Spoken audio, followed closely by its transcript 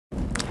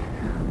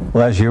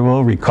Well, as you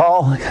will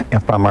recall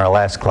from our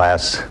last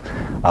class,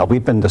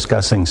 we've been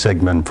discussing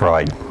Sigmund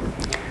Freud.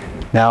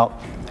 Now,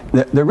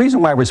 the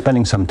reason why we're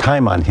spending some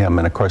time on him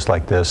in a course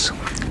like this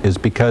is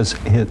because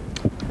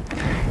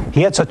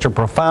he had such a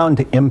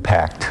profound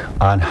impact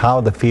on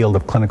how the field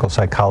of clinical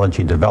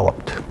psychology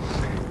developed.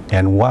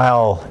 And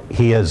while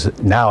he is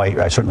now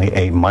certainly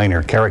a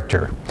minor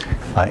character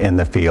in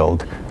the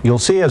field, you'll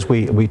see as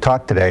we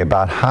talk today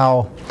about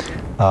how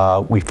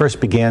we first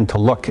began to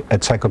look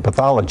at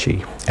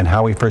psychopathology and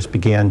how we first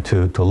began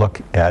to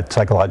look at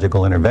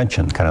psychological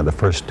intervention, kind of the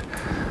first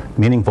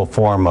meaningful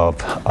form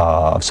of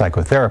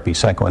psychotherapy,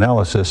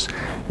 psychoanalysis.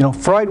 You know,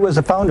 Freud was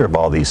the founder of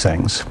all these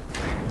things.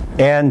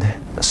 And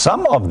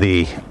some of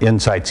the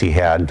insights he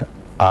had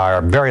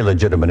are very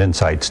legitimate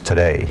insights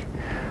today.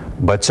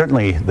 But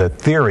certainly the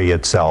theory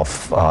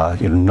itself,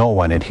 no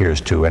one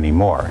adheres to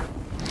anymore.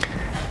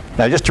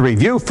 Now, just to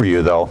review for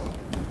you, though,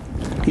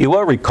 you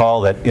will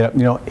recall that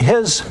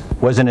his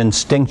was an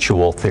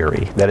instinctual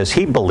theory. That is,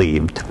 he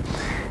believed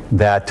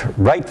that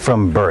right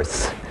from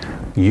birth,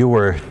 you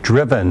were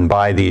driven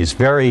by these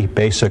very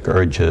basic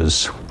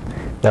urges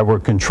that were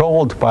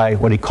controlled by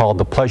what he called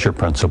the pleasure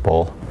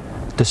principle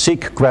to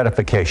seek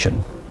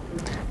gratification.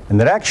 And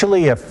that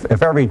actually, if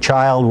every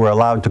child were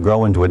allowed to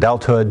grow into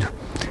adulthood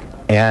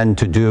and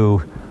to do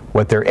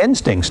what their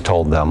instincts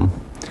told them,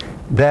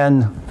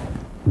 then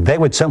they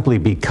would simply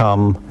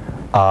become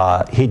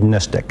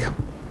hedonistic.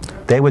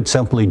 They would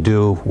simply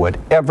do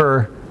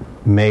whatever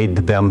made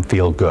them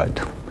feel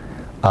good.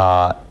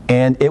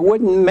 And it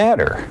wouldn't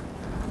matter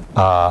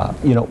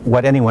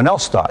what anyone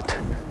else thought,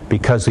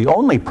 because the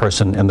only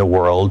person in the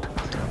world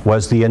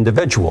was the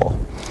individual.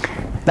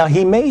 Now,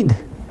 he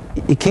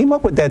came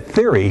up with that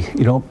theory,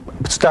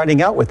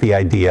 starting out with the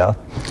idea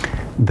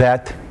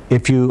that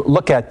if you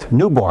look at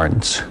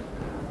newborns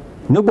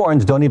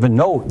don't even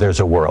know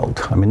there's a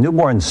world. I mean,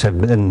 newborns have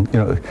been,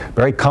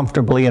 very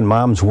comfortably in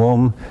mom's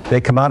womb.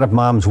 They come out of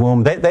mom's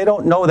womb. They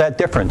don't know that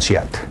difference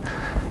yet.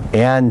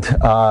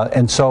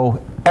 And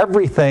so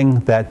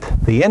everything that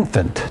the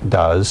infant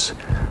does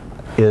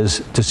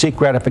is to seek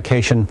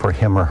gratification for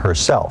him or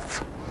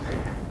herself.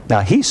 Now,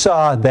 he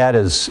saw that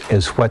as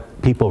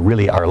what people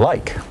really are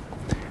like.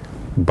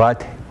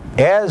 But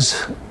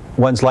as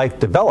one's life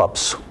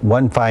develops,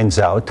 one finds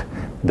out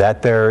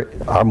that there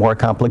are more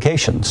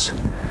complications.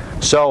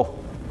 So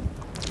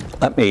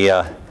let me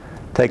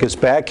take us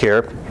back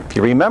here. If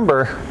you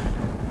remember,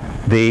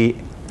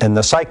 in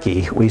the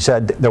psyche, we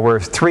said there were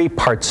three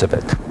parts of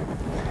it.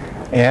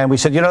 And we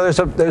said,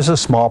 there's a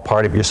small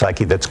part of your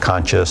psyche that's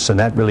conscious, and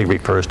that really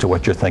refers to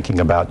what you're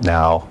thinking about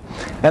now.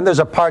 And there's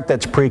a part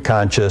that's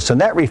preconscious,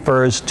 and that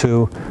refers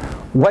to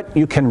what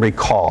you can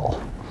recall.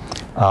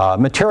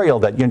 Material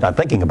that you're not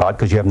thinking about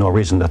because you have no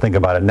reason to think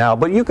about it now,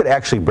 but you could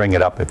actually bring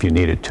it up if you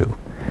needed to.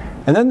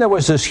 And then there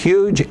was this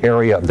huge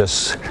area of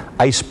this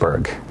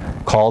iceberg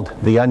called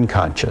the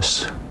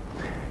unconscious.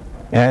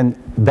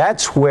 And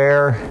that's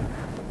where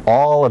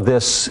all of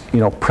this,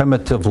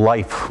 primitive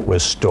life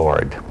was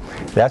stored.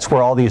 That's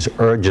where all these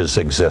urges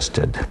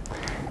existed.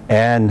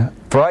 And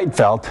Freud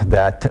felt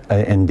that,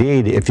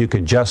 indeed, if you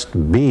could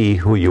just be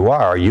who you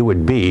are, you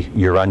would be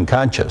your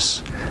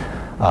unconscious.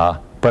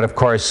 But of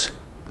course,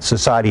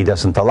 society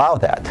doesn't allow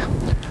that.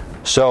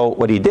 So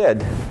what he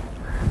did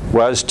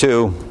was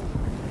to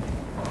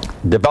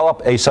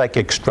develop a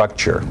psychic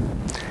structure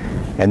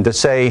and to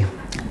say,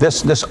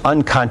 this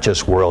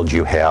unconscious world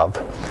you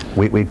have,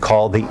 we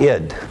call the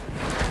id.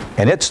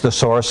 And it's the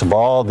source of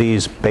all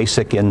these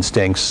basic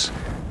instincts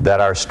that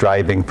are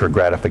striving for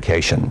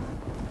gratification.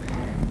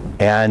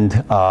 And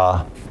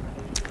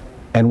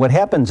what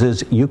happens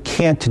is you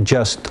can't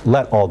just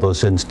let all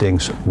those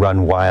instincts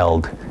run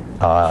wild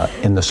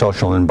in the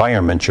social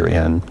environment you're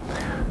in.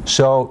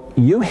 So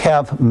you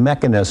have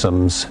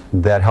mechanisms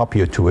that help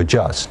you to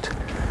adjust.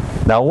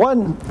 Now,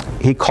 one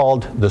he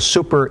called the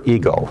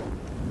superego.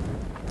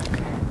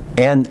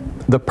 And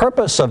the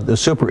purpose of the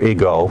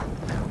superego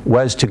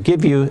was to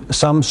give you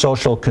some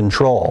social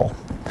control.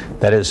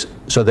 That is,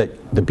 so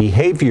that the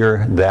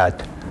behavior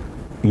that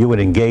you would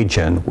engage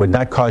in would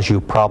not cause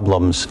you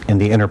problems in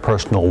the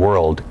interpersonal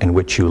world in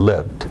which you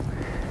lived.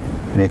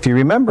 And if you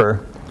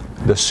remember,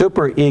 the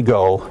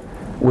superego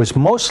was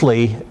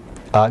mostly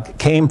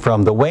came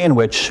from the way in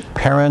which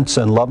parents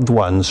and loved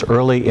ones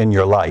early in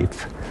your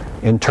life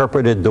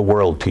interpreted the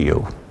world to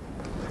you.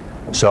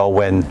 So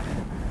when,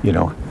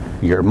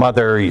 your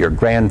mother, your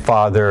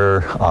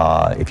grandfather,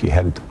 if you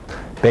had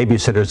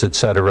babysitters,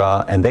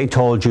 etc., and they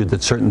told you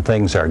that certain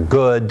things are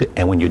good,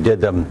 and when you did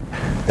them,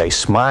 they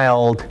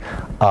smiled,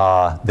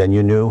 then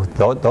you knew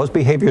those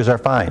behaviors are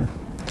fine.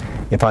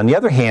 If, on the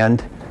other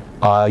hand,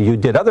 you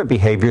did other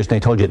behaviors and they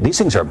told you these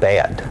things are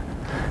bad,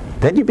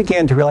 then you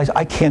began to realize,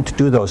 I can't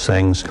do those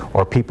things,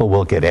 or people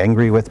will get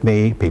angry with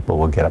me, people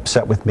will get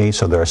upset with me,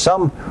 so there are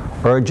some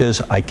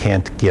urges I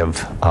can't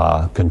give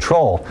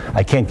control,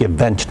 I can't give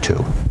vent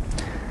to.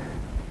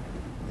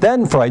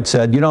 Then Freud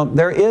said,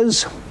 there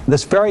is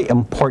this very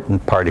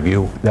important part of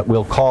you that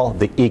we'll call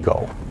the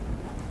ego.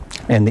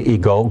 And the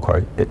ego, of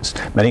course, in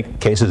many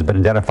cases has been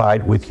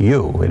identified with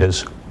you. It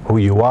is who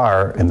you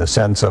are in the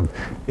sense of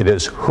it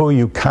is who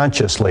you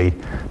consciously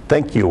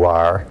think you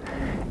are.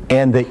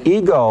 And the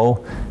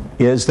ego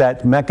is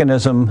that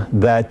mechanism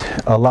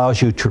that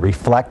allows you to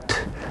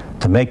reflect,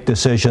 to make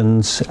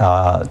decisions,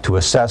 to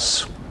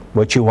assess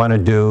what you want to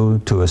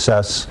do, to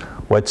assess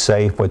what's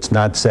safe, what's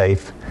not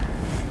safe.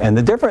 And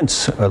the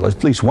difference, or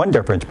at least one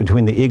difference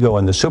between the ego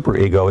and the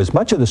superego is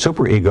much of the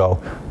superego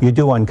you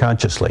do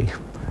unconsciously.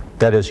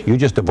 That is, you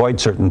just avoid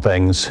certain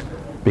things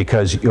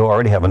because you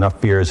already have enough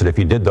fears that if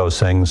you did those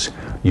things,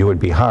 you would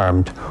be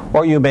harmed.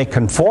 Or you may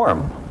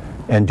conform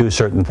and do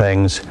certain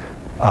things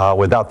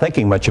without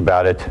thinking much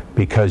about it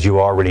because you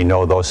already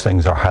know those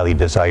things are highly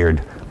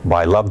desired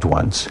by loved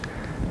ones.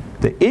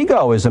 The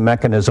ego is a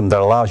mechanism that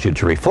allows you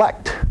to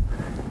reflect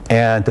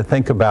and to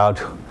think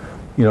about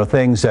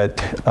things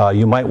that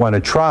you might want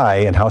to try,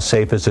 and how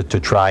safe is it to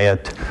try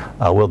it?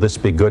 Will this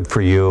be good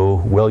for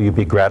you? Will you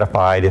be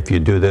gratified if you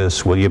do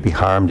this? Will you be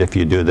harmed if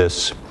you do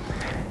this?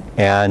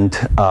 And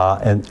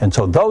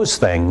so those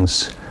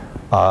things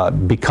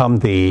become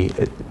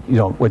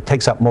what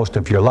takes up most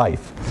of your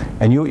life.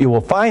 And you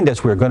will find,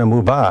 as we're going to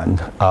move on,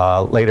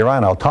 later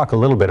on, I'll talk a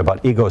little bit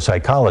about ego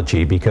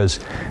psychology, because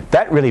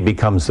that really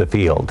becomes the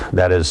field.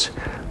 That is,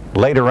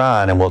 later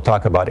on, and we'll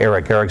talk about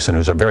Erik Erikson,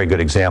 who's a very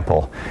good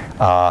example,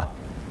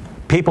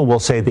 people will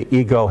say the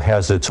ego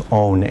has its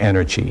own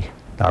energy.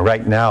 Now,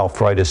 right now,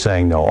 Freud is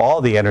saying, no, all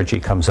the energy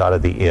comes out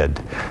of the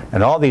id.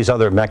 And all these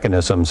other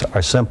mechanisms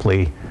are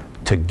simply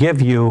to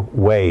give you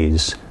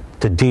ways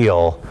to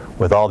deal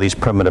with all these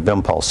primitive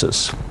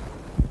impulses.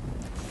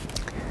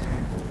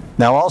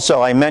 Now,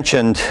 also, I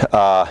mentioned,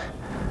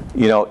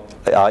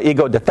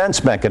 ego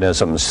defense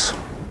mechanisms.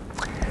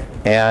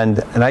 And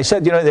I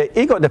said, the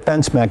ego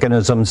defense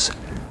mechanisms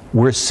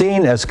were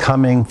seen as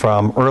coming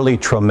from early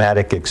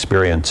traumatic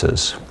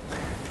experiences.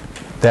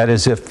 That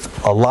is,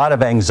 if a lot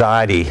of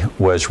anxiety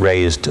was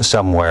raised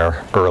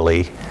somewhere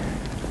early,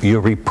 you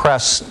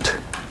repressed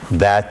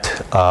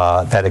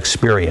that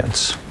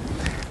experience.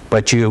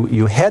 But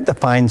you had to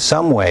find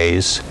some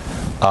ways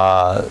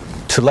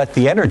to let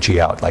the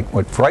energy out. Like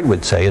what Freud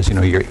would say is,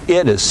 your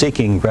id is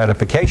seeking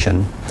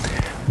gratification,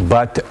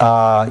 but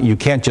you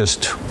can't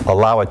just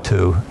allow it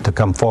to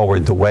come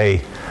forward the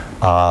way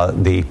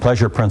the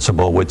pleasure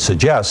principle would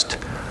suggest.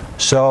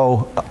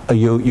 So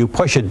you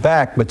push it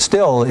back, but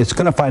still it's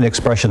going to find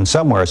expression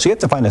somewhere. So you have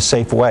to find a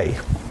safe way.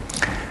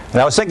 And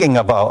I was thinking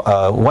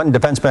about one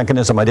defense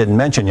mechanism I didn't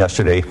mention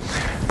yesterday,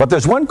 but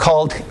there's one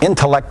called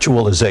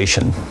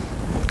intellectualization.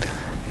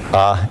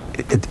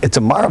 It's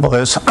a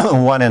marvelous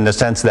one in the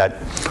sense that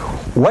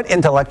what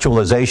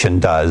intellectualization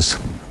does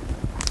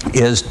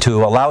is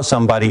to allow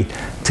somebody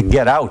to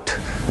get out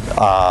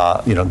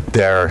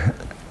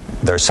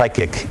their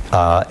psychic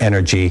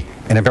energy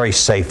in a very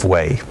safe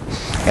way.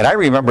 And I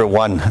remember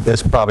one,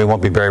 this probably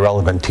won't be very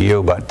relevant to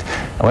you, but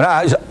when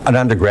I was an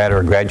undergrad or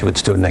a graduate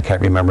student, I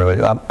can't remember,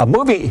 a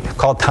movie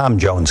called Tom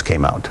Jones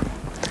came out.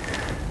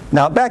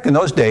 Now, back in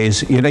those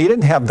days, you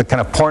didn't have the kind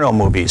of porno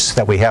movies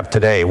that we have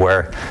today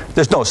where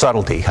there's no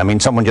subtlety. I mean,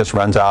 someone just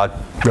runs out,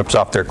 rips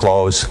off their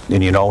clothes,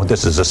 and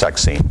this is a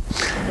sex scene.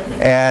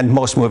 And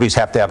most movies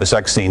have to have a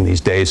sex scene these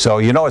days, so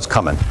it's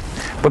coming.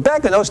 But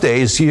back in those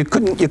days, you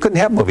couldn't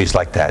have movies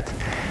like that.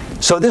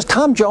 So this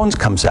Tom Jones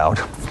comes out,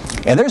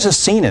 and there's a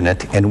scene in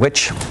it in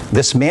which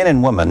this man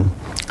and woman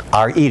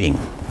are eating,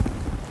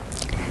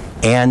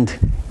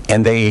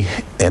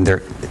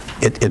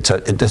 it's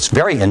this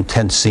very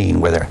intense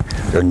scene where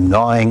they're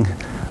gnawing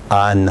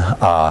on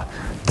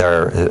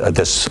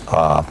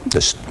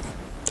this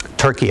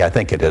turkey, I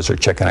think it is, or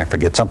chicken, I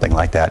forget, something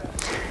like that.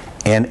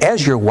 And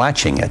as you're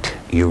watching it,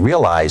 you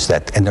realize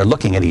that, and they're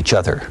looking at each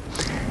other,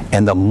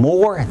 and the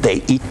more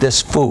they eat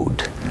this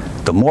food,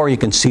 the more you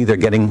can see they're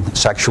getting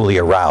sexually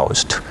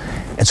aroused.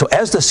 And so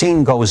as the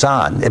scene goes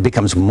on, it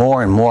becomes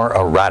more and more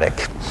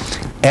erotic.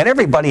 And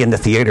everybody in the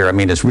theater,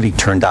 is really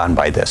turned on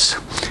by this.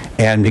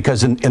 And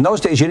because in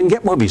those days, you didn't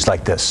get movies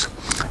like this.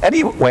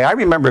 Anyway, I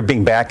remember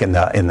being back in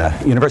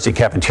the university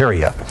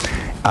cafeteria,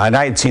 and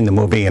I had seen the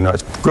movie, and there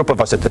was a group of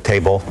us at the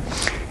table,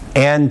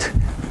 and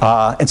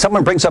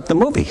someone brings up the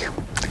movie.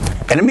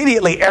 And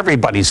immediately,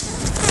 everybody's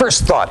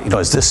first thought,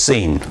 is this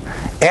scene.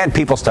 And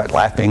people start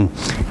laughing.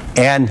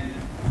 And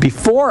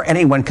before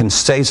anyone can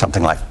say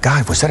something like,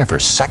 God, was that ever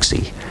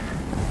sexy?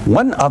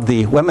 One of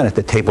the women at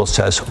the table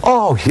says,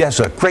 oh, yes,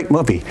 a great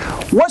movie.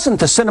 Wasn't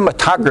the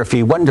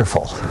cinematography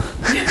wonderful?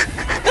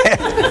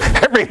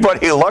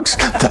 Everybody looks,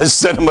 the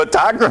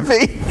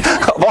cinematography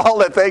of all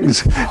the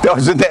things that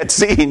was in that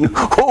scene.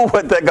 Who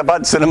would think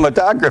about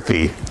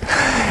cinematography?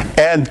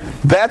 And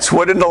that's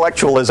what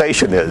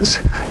intellectualization is.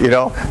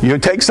 You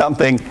take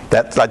something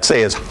that, let's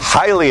say, is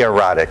highly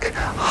erotic,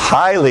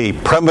 highly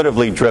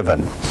primitively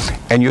driven,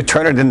 and you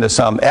turn it into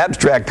some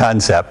abstract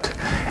concept.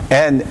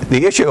 And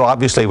the issue,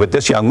 obviously, with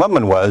this young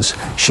woman was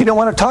she didn't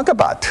want to talk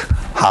about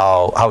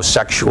how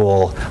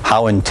sexual,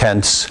 how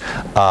intense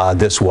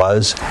this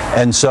was.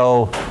 And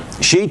so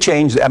she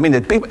changed, I mean,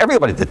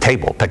 everybody at the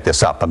table picked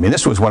this up. I mean,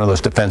 this was one of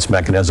those defense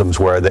mechanisms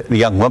where the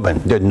young woman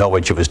didn't know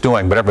what she was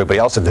doing, but everybody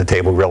else at the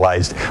table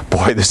realized,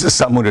 boy, this is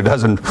someone who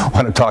doesn't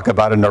want to talk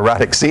about an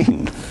erotic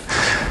scene.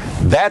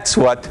 That's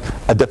what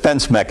a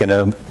defense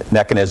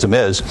mechanism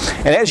is.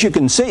 And as you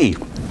can see,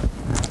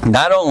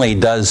 not only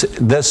does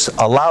this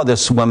allow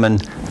this woman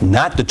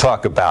not to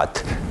talk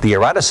about the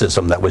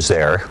eroticism that was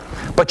there,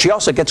 but she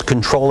also gets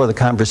control of the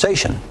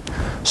conversation.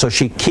 So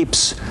she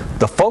keeps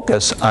the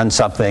focus on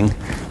something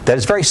that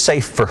is very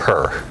safe for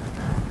her.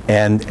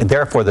 And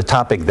therefore, the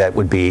topic that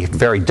would be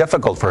very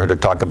difficult for her to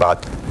talk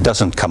about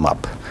doesn't come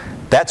up.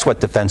 That's what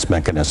defense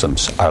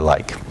mechanisms are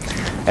like.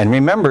 And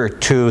remember,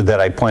 too, that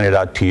I pointed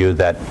out to you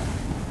that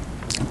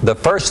the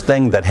first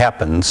thing that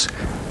happens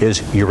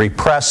is you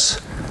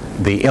repress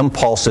the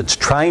impulse that's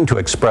trying to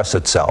express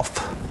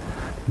itself,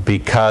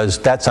 because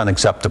that's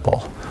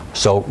unacceptable.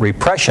 So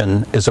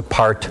repression is a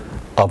part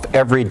of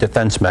every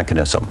defense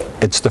mechanism.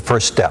 It's the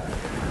first step.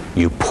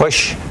 You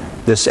push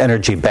this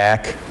energy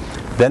back,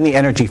 then the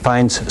energy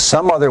finds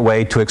some other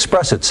way to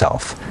express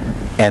itself.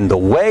 And the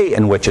way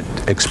in which it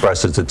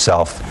expresses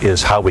itself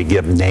is how we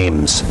give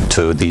names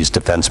to these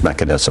defense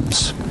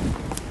mechanisms.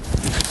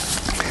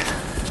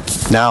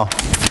 Now,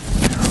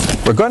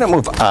 we're going to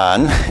move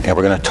on, and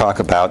we're going to talk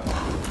about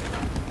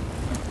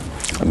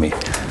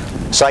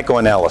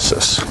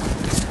psychoanalysis.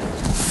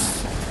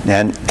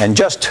 And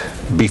just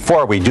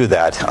before we do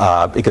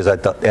that, because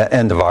at the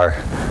end of our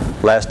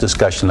last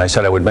discussion I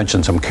said I would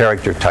mention some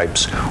character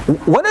types,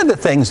 one of the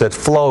things that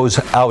flows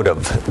out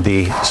of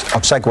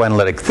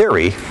psychoanalytic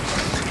theory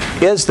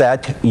is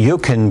that you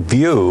can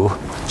view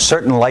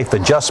certain life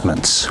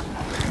adjustments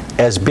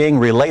as being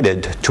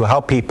related to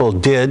how people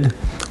did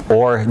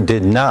or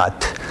did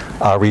not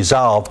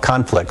resolve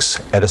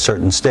conflicts at a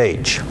certain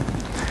stage.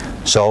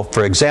 So,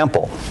 for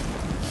example,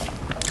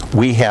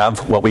 we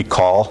have what we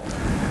call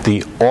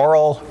the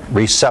oral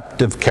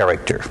receptive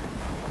character.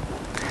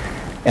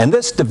 And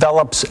this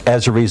develops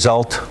as a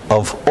result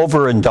of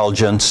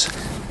overindulgence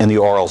in the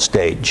oral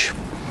stage.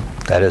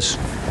 That is,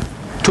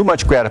 too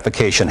much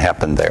gratification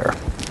happened there.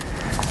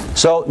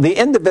 So the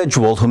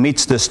individual who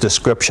meets this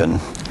description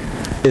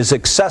is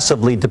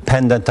excessively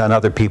dependent on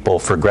other people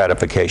for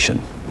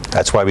gratification.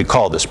 That's why we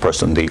call this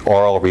person the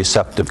oral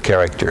receptive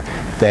character.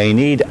 They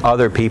need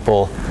other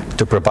people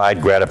to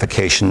provide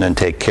gratification and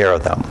take care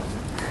of them.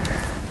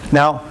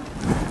 Now,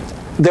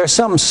 there's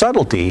some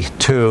subtlety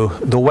to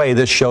the way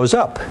this shows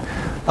up.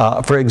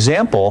 For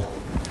example,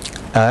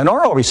 an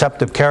oral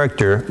receptive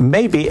character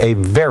may be a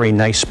very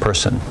nice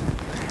person,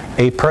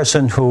 a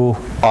person who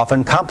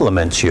often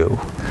compliments you,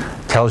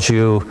 tells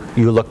you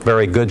you look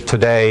very good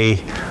today,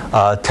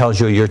 tells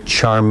you you're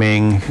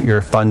charming,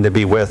 you're fun to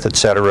be with,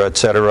 etc.,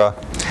 etc.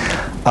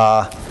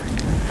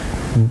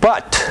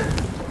 But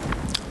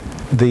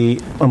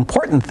the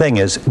important thing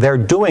is they're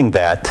doing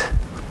that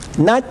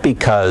not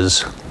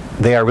because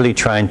they are really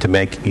trying to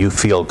make you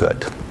feel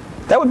good.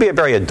 That would be a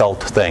very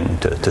adult thing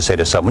to say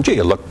to someone, gee,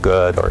 you look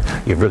good, or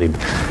you've really,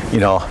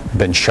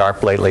 been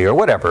sharp lately, or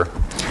whatever.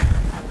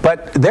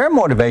 But their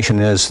motivation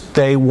is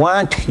they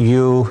want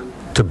you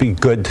to be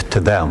good to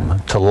them,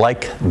 to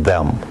like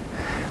them.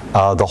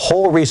 The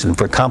whole reason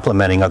for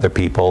complimenting other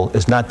people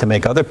is not to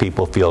make other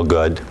people feel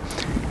good.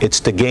 It's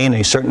to gain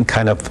a certain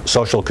kind of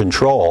social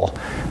control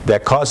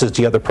that causes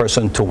the other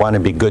person to want to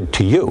be good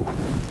to you.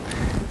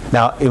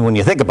 Now, when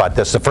you think about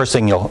this, the first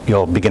thing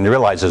you'll begin to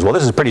realize is, well,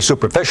 this is pretty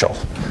superficial.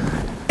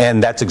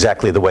 And that's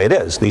exactly the way it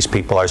is. These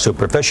people are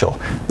superficial.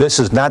 This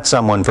is not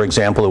someone, for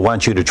example, who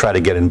wants you to try to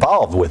get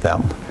involved with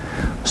them.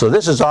 So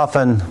this is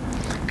often,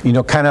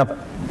 kind of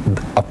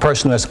a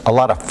person who has a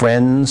lot of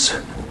friends,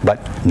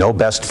 but no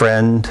best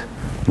friend,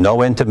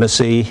 no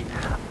intimacy,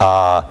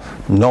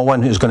 no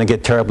one who's going to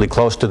get terribly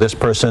close to this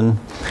person.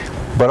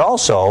 But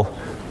also,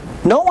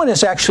 no one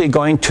is actually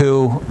going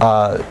to,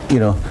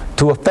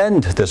 to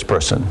offend this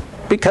person,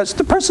 because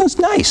the person's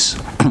nice.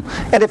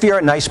 And if you're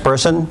a nice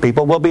person,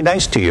 people will be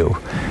nice to you.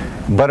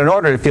 But in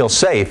order to feel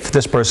safe,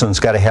 this person's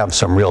got to have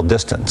some real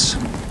distance.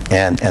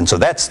 And so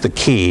that's the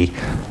key,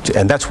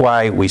 and that's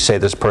why we say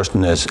this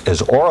person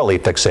is orally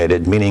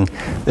fixated, meaning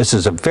this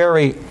is a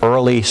very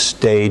early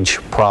stage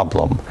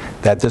problem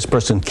that this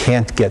person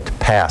can't get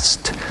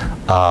past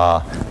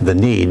the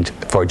need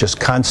for just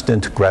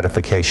constant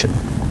gratification.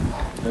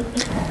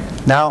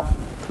 Now,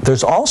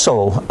 there's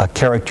also a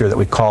character that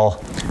we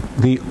call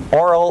the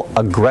oral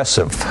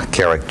aggressive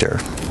character.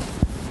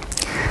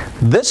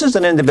 This is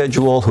an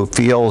individual who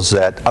feels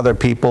that other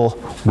people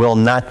will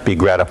not be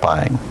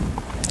gratifying.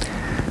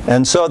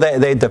 And so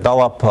they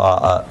develop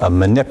a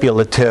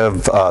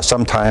manipulative,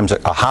 sometimes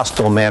a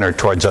hostile manner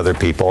towards other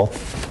people.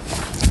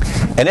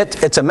 And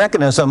it's a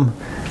mechanism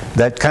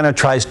that kind of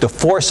tries to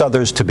force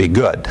others to be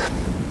good.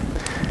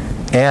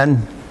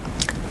 And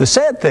the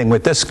sad thing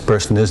with this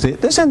person is that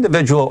this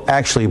individual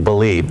actually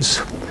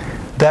believes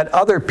that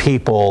other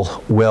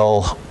people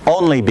will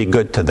only be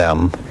good to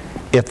them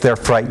if they're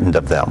frightened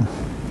of them.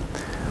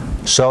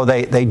 So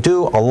they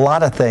do a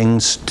lot of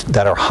things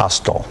that are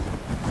hostile.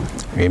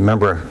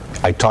 Remember,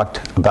 I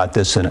talked about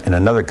this in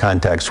another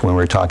context when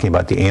we were talking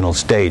about the anal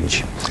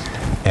stage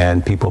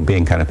and people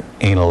being kind of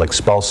anal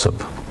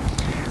expulsive.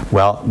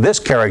 Well, this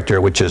character,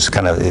 which is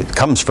kind of, it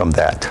comes from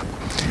that,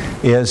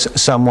 is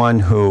someone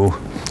who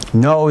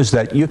knows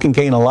that you can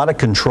gain a lot of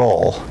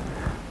control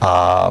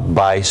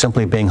by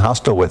simply being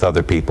hostile with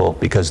other people,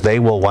 because they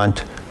will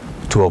want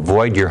to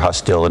avoid your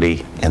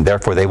hostility, and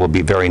therefore they will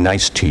be very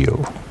nice to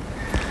you.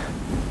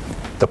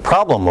 The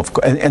problem,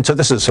 and so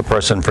this is a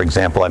person, for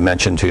example, I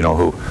mentioned,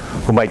 who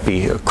might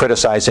be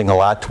criticizing a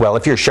lot. Well,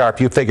 if you're sharp,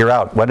 you figure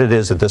out what it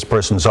is that this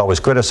person is always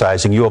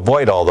criticizing. You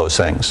avoid all those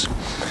things.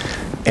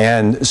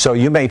 And so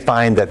you may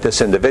find that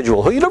this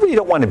individual, who you really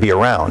don't want to be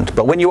around,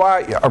 but when you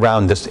are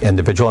around this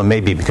individual, and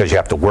maybe because you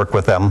have to work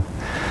with them,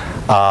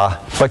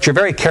 but you're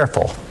very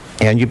careful,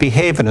 and you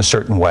behave in a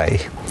certain way.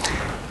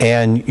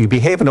 And you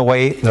behave in a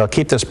way that'll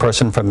keep this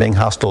person from being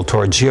hostile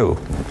towards you.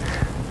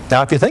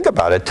 Now, if you think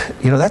about it,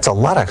 that's a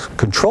lot of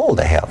control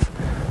to have,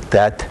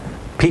 that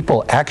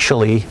people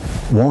actually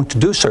won't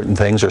do certain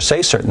things or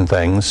say certain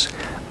things,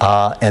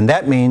 and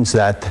that means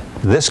that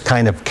this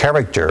kind of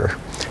character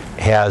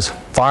has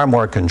far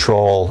more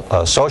control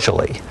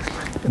socially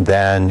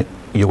than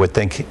you would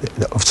think,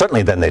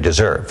 certainly than they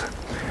deserve.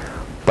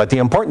 But the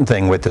important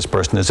thing with this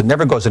person is it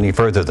never goes any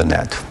further than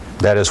that.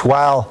 That is,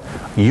 while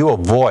you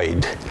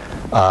avoid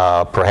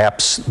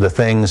perhaps the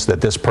things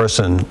that this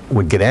person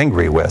would get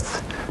angry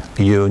with,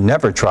 you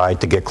never try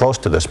to get close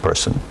to this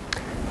person.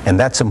 And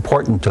that's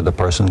important to the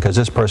person, because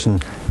this person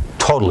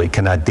totally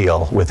cannot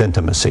deal with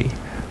intimacy.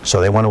 So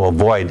they want to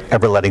avoid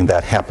ever letting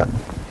that happen.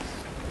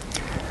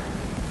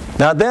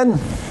 Now then,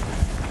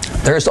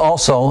 there's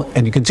also,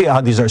 and you can see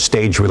how these are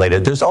stage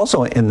related, there's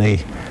also in the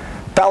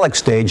phallic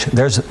stage,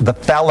 there's the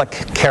phallic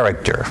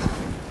character.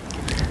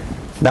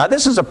 Now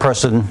this is a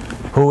person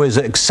who is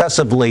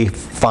excessively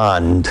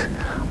fond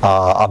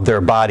of their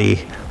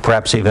body,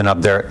 perhaps even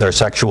of their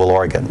sexual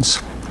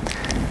organs.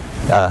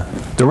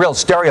 The real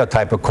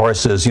stereotype, of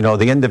course, is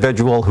the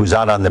individual who's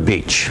out on the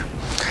beach,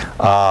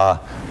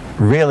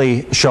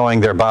 really showing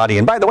their body.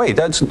 And by the way,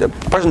 the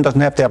person doesn't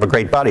have to have a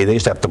great body, they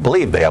just have to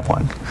believe they have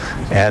one.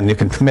 And you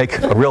can make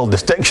a real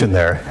distinction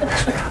there.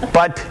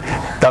 But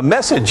the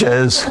message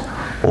is,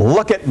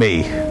 look at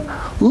me.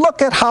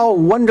 Look at how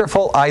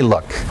wonderful I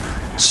look.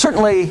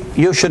 Certainly,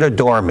 you should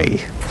adore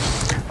me.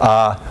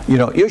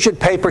 You should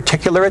pay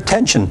particular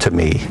attention to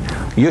me.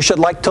 You should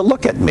like to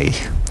look at me.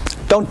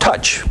 Don't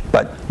touch,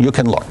 but you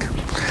can look.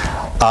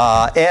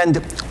 And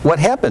what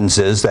happens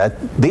is that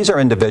these are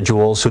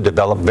individuals who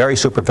develop very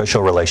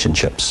superficial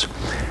relationships.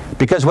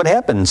 Because what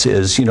happens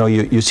is,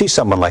 you see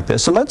someone like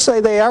this, and let's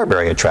say they are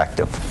very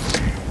attractive.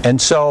 And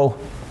so,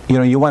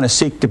 you want to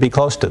seek to be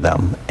close to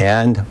them.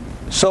 And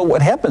so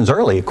what happens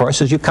early, of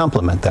course, is you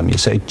compliment them. You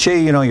say,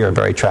 gee, you're a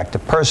very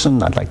attractive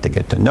person. I'd like to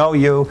get to know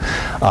you.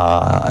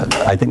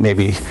 I think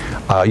maybe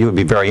you would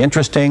be very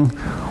interesting.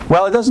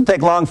 Well, it doesn't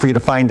take long for you to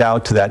find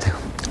out that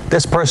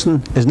this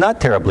person is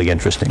not terribly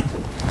interesting,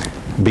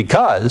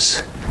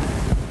 because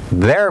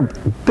their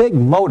big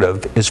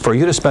motive is for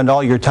you to spend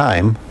all your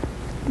time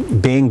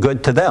being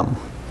good to them.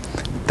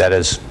 That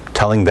is,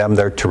 telling them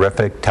they're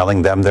terrific,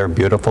 telling them they're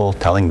beautiful,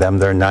 telling them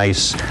they're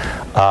nice.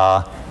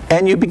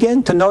 And you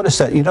begin to notice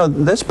that,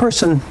 this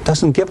person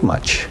doesn't give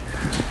much.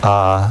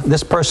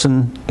 This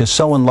person is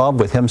so in love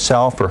with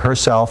himself or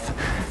herself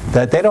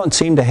that they don't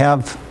seem to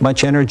have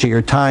much energy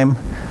or time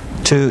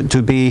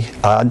to be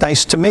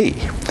nice to me.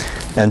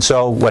 And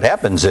so what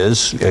happens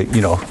is,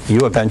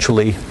 you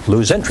eventually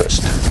lose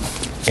interest.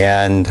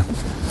 And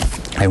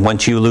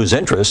once you lose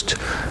interest,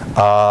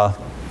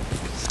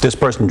 this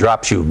person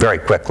drops you very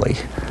quickly,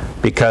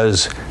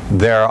 because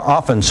they're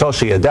often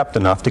socially adept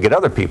enough to get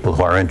other people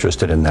who are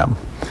interested in them.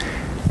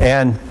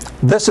 And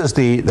this is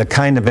the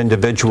kind of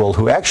individual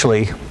who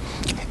actually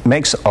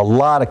makes a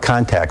lot of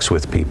contacts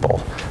with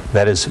people.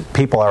 That is,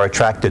 people are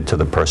attracted to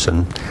the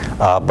person,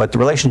 but the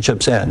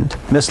relationships end.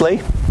 Miss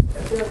Lee?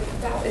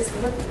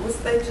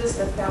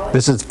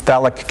 This is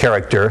phallic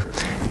character,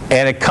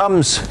 and it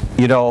comes,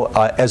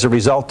 as a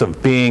result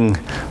of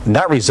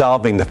not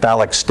resolving the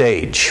phallic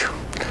stage,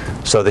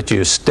 so that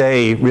you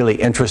stay really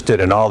interested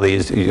in all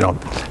these,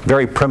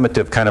 very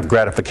primitive kind of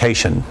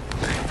gratification,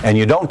 and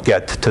you don't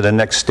get to the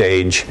next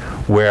stage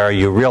where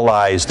you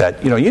realize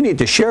that, you need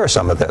to share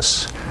some of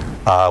this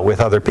with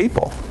other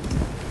people.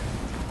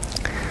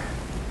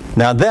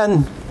 Now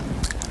then,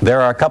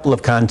 there are a couple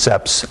of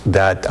concepts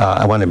that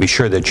I want to be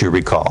sure that you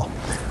recall.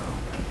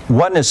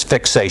 One is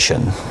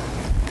fixation.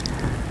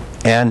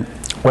 And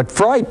what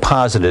Freud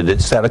posited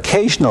is that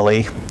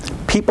occasionally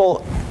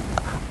people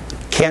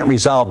can't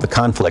resolve the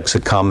conflicts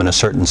that come in a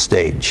certain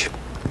stage.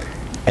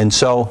 And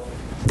so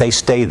they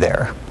stay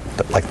there.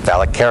 Like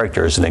phallic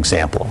character is an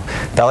example.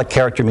 Phallic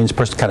character means a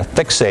person kind of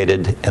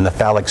fixated in the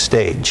phallic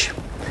stage.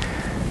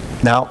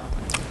 Now,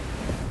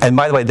 and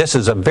by the way, this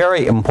is a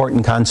very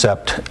important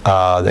concept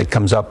that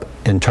comes up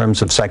in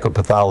terms of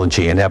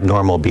psychopathology and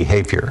abnormal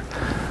behavior.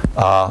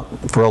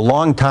 For a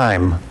long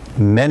time,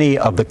 many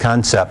of the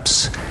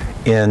concepts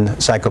in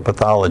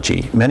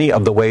psychopathology, many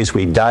of the ways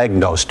we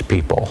diagnosed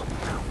people,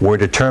 were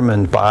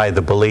determined by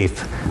the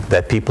belief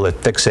that people had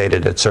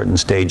fixated at certain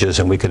stages,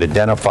 and we could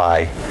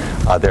identify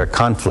their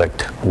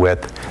conflict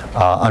with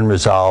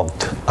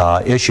unresolved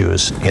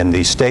issues in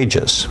these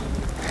stages.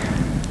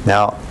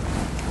 Now,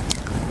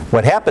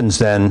 what happens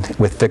then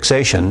with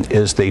fixation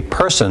is the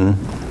person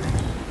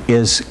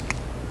is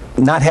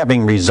not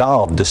having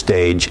resolved the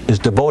stage, is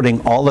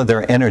devoting all of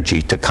their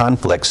energy to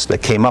conflicts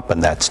that came up in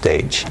that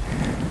stage.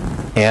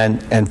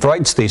 And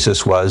Freud's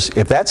thesis was,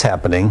 if that's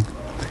happening,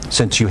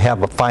 since you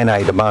have a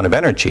finite amount of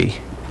energy,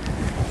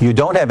 you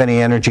don't have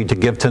any energy to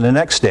give to the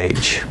next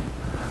stage.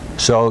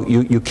 So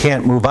you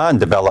can't move on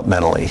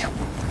developmentally.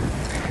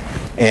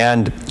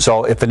 And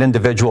so if an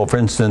individual, for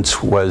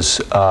instance, was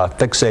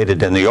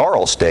fixated in the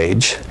oral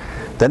stage,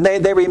 then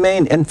they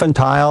remain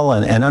infantile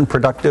and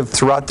unproductive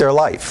throughout their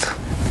life.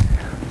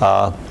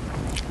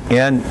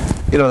 And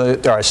you know,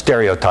 there are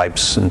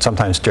stereotypes, and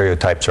sometimes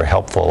stereotypes are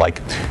helpful.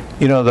 Like,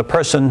 you know, the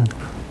person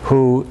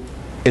who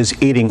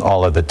is eating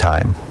all of the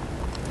time.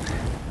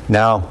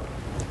 Now,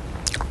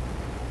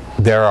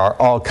 there are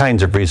all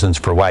kinds of reasons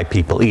for why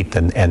people eat,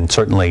 and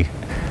certainly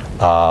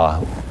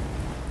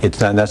it's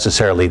not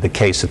necessarily the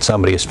case that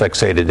somebody is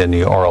fixated in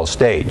the oral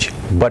stage.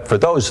 But for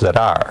those that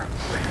are,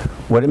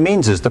 what it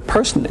means is the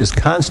person is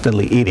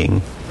constantly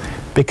eating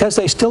because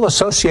they still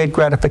associate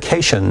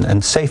gratification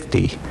and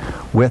safety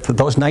with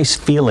those nice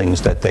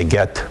feelings that they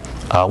get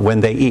when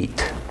they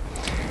eat.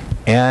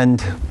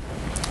 And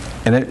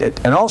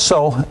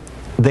also,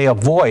 they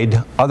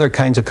avoid other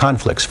kinds of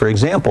conflicts. For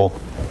example,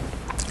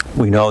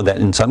 we know that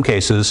in some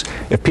cases,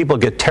 if people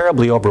get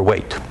terribly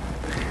overweight,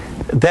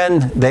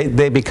 then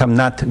they become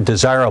not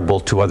desirable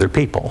to other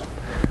people.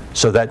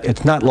 So that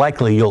it's not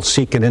likely you'll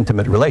seek an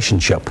intimate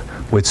relationship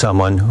with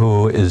someone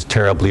who is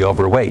terribly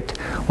overweight.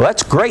 Well,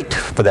 that's great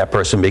for that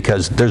person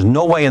because there's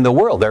no way in the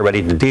world they're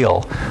ready to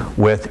deal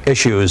with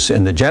issues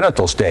in the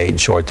genital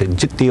stage or to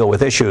deal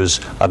with issues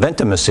of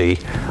intimacy.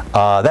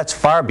 That's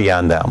far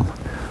beyond them.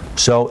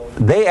 So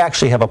they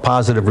actually have a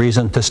positive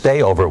reason to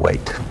stay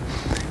overweight.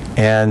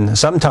 And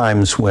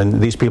sometimes when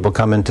these people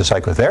come into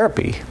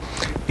psychotherapy,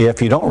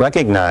 if you don't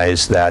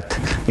recognize that,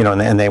 you know,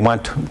 and they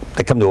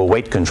come to a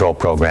weight control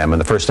program, and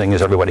the first thing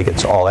is everybody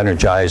gets all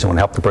energized and want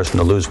to help the person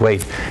to lose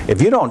weight.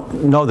 If you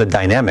don't know the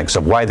dynamics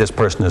of why this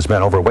person has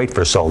been overweight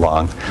for so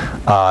long,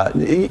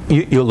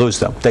 you lose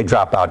them. They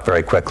drop out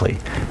very quickly.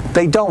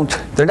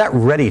 They're not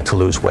ready to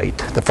lose weight.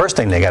 The first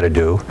thing they got to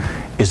do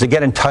is to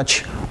get in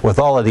touch with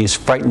all of these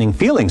frightening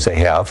feelings they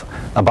have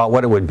about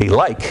what it would be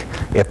like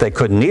if they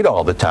couldn't eat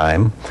all the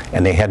time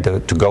and they had to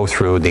go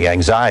through the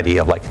anxiety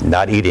of like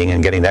not eating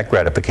and getting that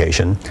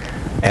gratification.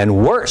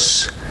 And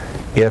worse,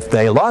 if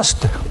they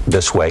lost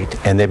this weight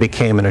and they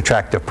became an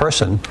attractive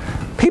person,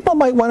 people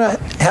might want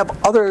to have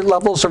other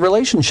levels of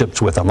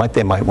relationships with them, like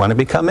they might want to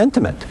become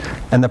intimate,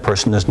 and the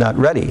person is not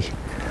ready.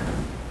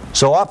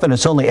 So often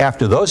it's only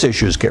after those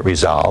issues get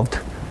resolved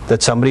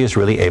that somebody is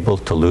really able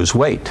to lose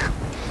weight.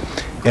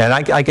 And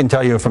I can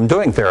tell you from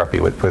doing therapy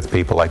with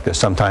people like this,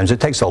 sometimes it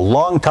takes a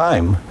long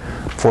time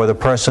for the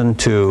person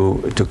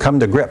to come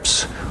to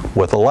grips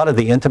with a lot of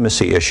the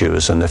intimacy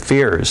issues and the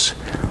fears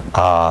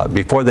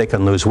before they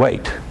can lose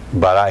weight.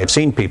 But I've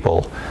seen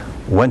people,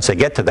 once they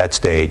get to that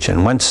stage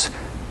and once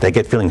they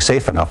get feeling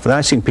safe enough, then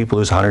I've seen people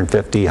lose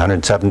 150,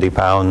 170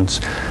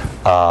 pounds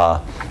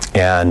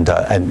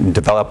and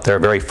develop their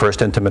very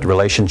first intimate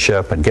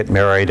relationship and get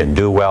married and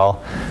do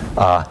well.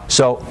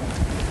 So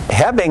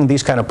having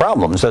these kind of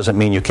problems doesn't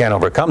mean you can't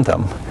overcome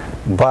them,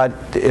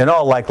 but in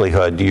all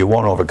likelihood, you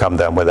won't overcome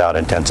them without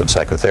intensive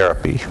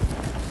psychotherapy.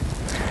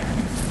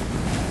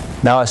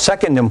 Now, a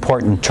second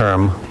important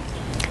term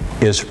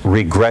is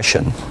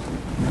regression.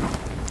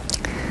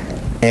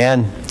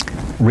 And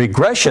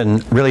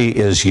regression really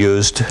is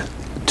used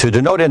to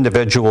denote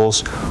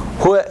individuals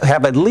who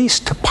have at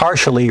least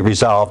partially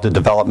resolved the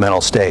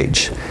developmental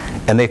stage,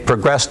 and they've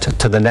progressed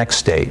to the next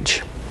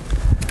stage.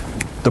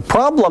 The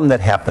problem that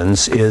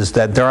happens is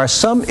that there are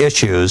some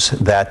issues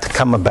that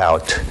come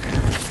about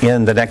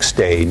in the next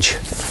stage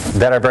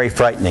that are very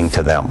frightening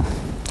to them,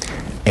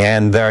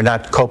 and they're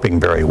not coping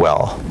very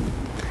well.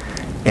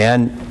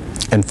 And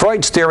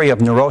Freud's theory of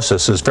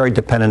neurosis is very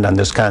dependent on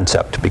this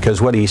concept,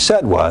 because what he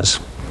said was,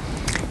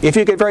 if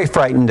you get very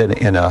frightened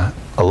in a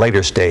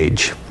later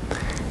stage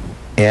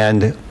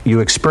and you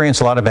experience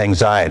a lot of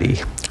anxiety,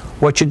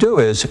 what you do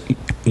is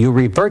you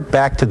revert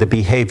back to the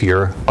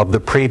behavior of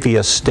the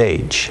previous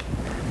stage.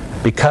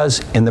 Because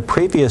in the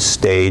previous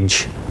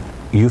stage,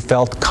 you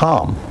felt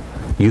calm.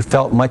 You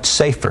felt much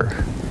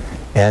safer.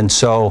 And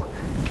so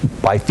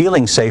by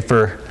feeling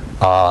safer,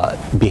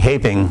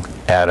 behaving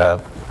at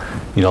a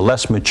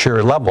less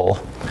mature level,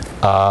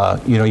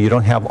 you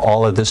don't have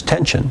all of this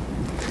tension.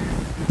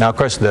 Now, of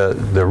course,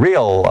 the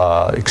real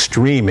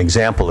extreme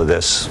example of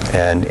this,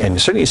 and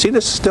certainly you see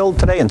this still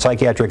today in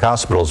psychiatric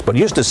hospitals, but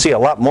you used to see a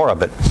lot more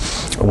of it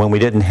when we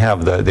didn't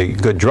have the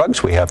good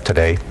drugs we have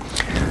today.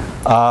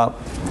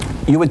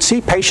 You would see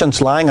patients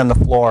lying on the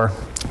floor,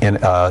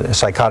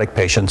 psychotic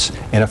patients,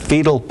 in a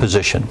fetal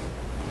position.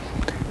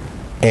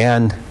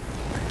 And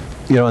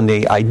and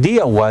the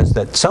idea was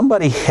that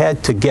somebody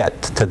had to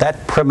get to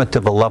that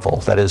primitive a level,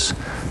 that is,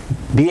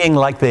 being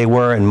like they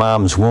were in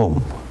mom's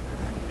womb,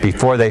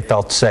 before they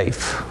felt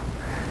safe.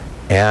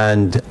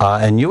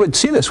 And you would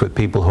see this with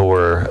people who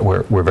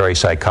were very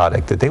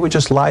psychotic, that they would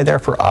just lie there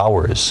for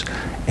hours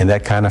in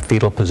that kind of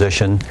fetal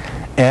position.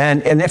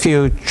 And if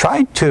you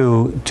tried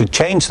to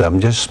change them,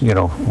 just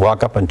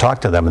walk up and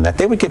talk to them, and that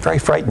they would get very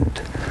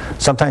frightened.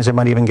 Sometimes they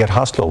might even get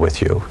hostile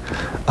with you.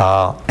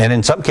 And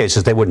in some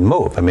cases, they wouldn't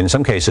move. I mean, in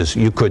some cases,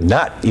 you could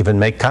not even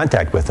make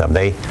contact with them.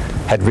 They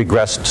had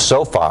regressed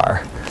so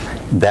far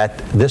that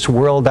this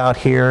world out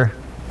here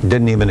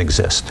didn't even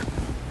exist.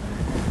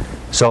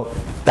 So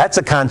that's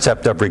a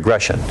concept of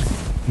regression.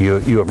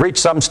 You have reached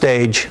some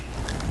stage,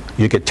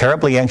 you get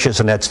terribly anxious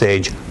in that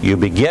stage, you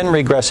begin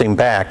regressing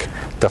back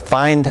to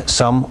find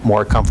some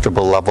more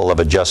comfortable level of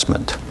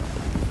adjustment.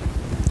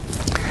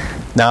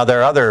 Now there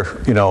are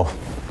other,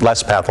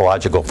 less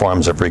pathological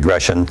forms of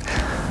regression,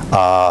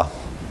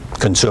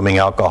 consuming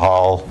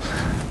alcohol,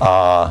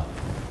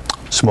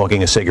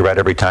 smoking a cigarette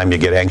every time you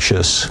get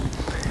anxious.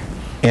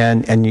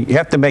 And you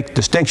have to make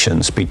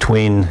distinctions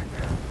between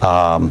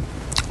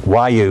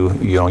why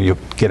you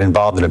get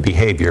involved in a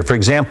behavior. For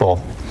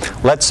example,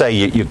 let's say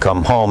you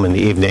come home in the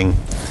evening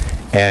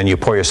and you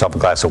pour yourself a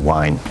glass of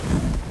wine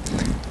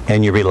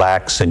and you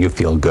relax and you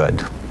feel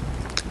good.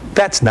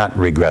 That's not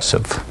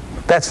regressive.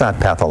 That's not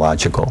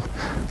pathological.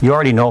 You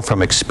already know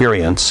from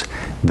experience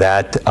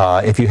that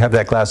if you have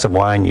that glass of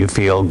wine, you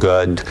feel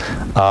good,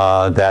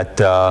 that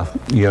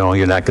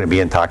you're not going to be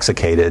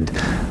intoxicated,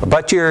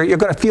 but you're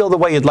going to feel the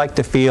way you'd like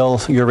to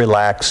feel. You're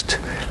relaxed.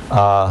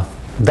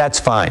 That's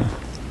fine.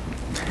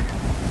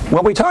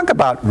 When we talk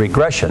about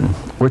regression,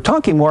 we're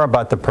talking more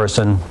about the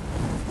person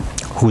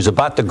who's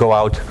about to go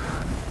out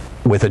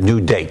with a new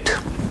date.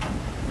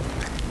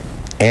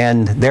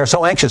 And they're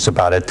so anxious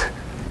about it,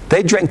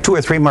 they drink 2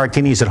 or 3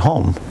 martinis at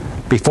home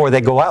before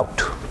they go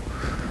out.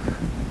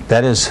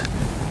 That is,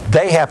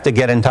 they have to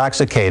get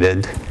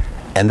intoxicated,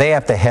 and they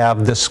have to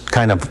have this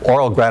kind of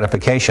oral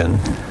gratification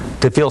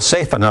to feel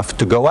safe enough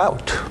to go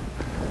out.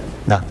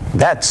 Now,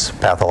 that's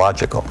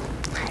pathological.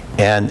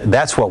 And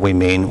that's what we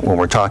mean when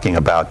we're talking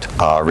about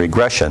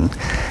regression.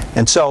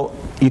 And so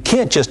you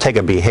can't just take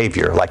a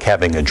behavior like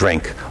having a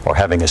drink or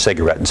having a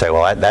cigarette and say,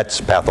 well,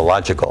 that's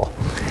pathological.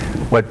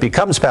 What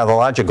becomes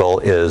pathological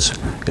is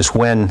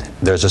when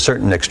there's a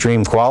certain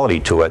extreme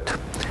quality to it,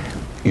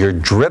 you're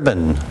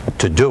driven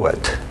to do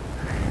it,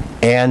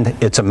 and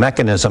it's a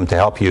mechanism to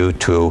help you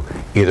to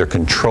either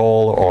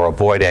control or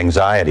avoid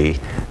anxiety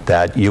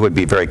that you would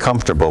be very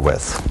comfortable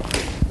with.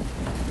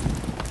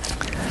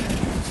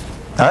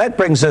 Now that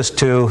brings us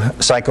to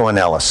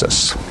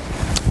psychoanalysis,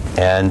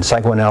 and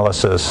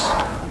psychoanalysis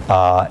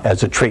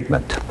as a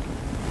treatment.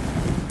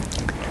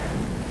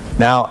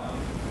 Now,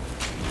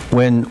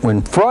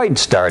 when Freud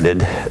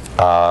started,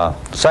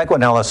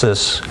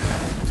 psychoanalysis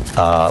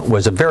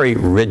was a very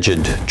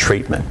rigid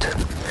treatment.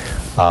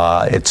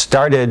 It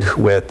started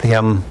with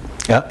him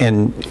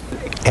in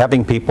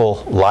having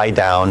people lie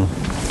down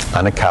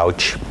on a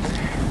couch,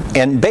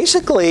 and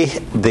basically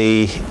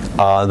the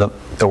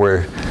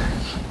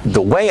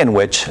way in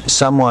which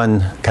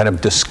someone kind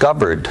of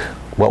discovered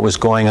what was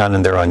going on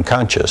in their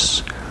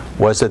unconscious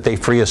was that they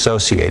free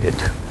associated.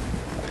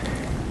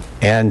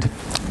 And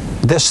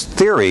this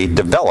theory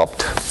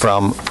developed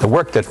from the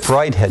work that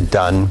Freud had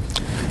done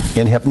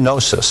in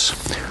hypnosis.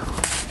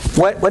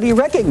 What he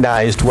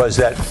recognized was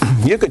that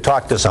you could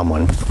talk to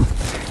someone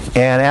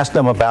and ask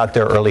them about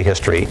their early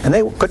history, and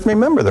they couldn't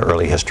remember their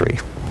early history.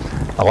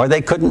 Or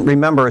they couldn't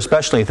remember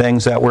especially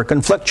things that were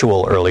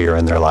conflictual earlier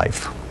in their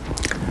life.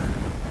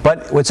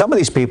 But with some of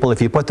these people,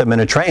 if you put them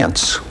in a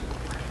trance,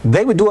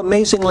 they would do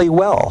amazingly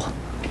well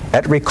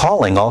at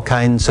recalling all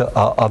kinds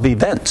of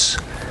events.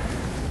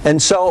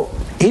 And so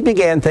he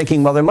began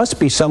thinking, well, there must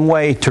be some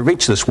way to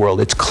reach this world.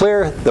 It's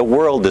clear the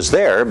world is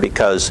there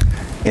because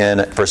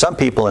for some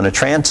people in a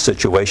trance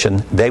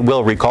situation, they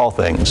will recall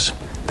things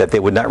that they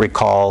would not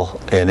recall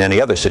in any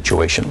other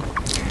situation.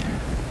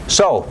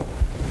 So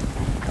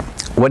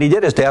what he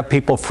did is to have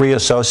people free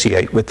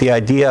associate with the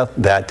idea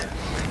that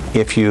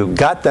if you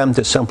got them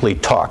to simply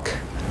talk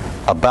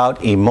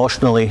about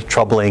emotionally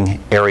troubling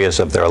areas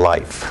of their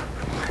life,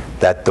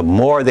 that the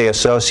more they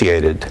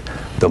associated,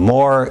 the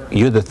more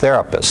you, the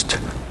therapist,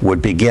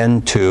 would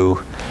begin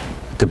to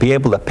be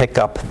able to pick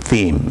up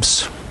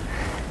themes.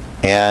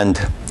 And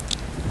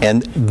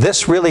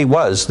this really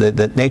was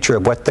the nature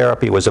of what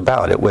therapy was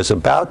about. It was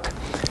about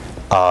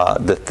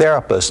the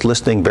therapist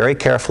listening very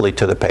carefully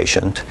to the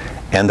patient,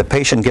 and the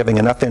patient giving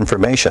enough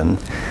information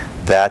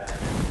that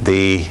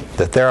the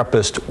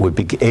therapist would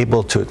be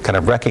able to kind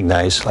of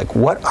recognize, like,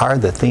 what are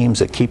the themes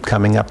that keep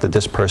coming up that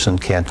this person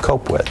can't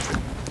cope with?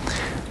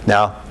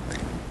 Now,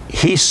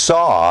 he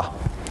saw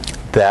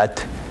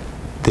that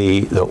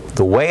the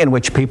way in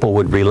which people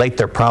would relate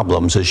their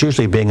problems is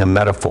usually being a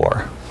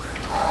metaphor.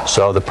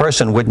 So the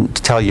person wouldn't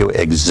tell you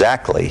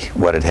exactly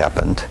what had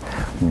happened,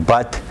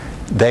 but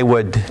they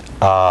would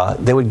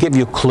give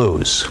you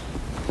clues.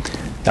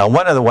 Now,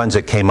 one of the ones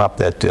that came up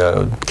that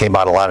came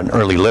out a lot in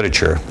early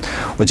literature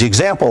was the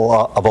example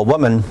of a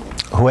woman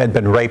who had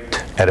been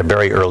raped at a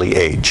very early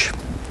age,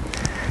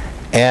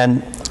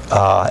 and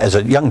as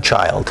a young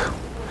child.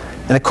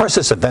 And of course,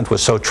 this event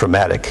was so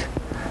traumatic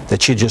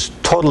that she just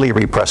totally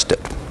repressed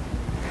it.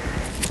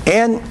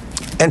 And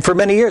for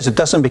many years, it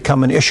doesn't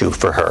become an issue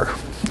for her.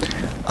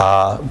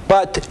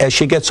 But as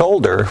she gets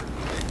older,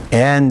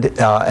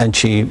 and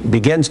she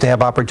begins to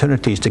have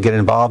opportunities to get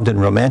involved in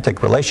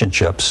romantic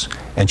relationships,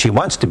 and she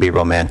wants to be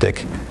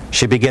romantic,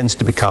 she begins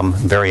to become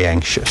very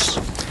anxious.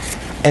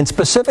 And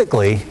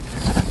specifically,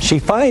 she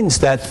finds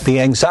that the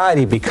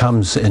anxiety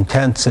becomes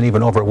intense and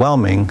even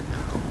overwhelming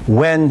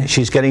when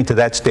she's getting to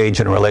that stage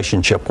in a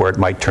relationship where it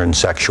might turn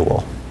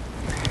sexual.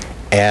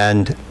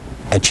 And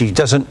she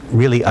doesn't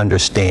really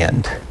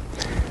understand.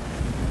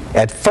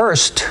 At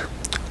first,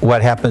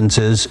 what happens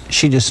is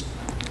she just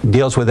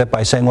deals with it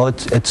by saying, well,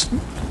 it's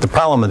the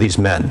problem of these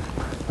men.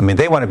 I mean,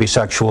 they want to be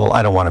sexual,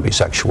 I don't want to be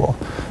sexual.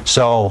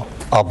 So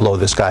I'll blow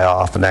this guy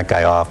off and that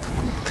guy off.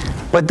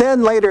 But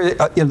then later,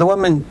 the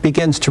woman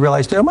begins to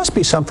realize there must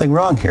be something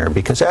wrong here,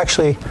 because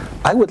actually,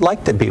 I would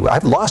like to be,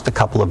 I've lost a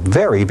couple of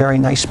very, very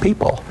nice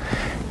people.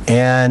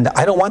 And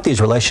I don't want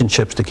these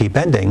relationships to keep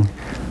ending,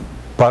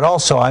 but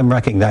also I'm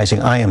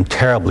recognizing I am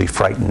terribly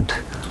frightened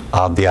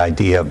of the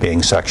idea of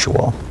being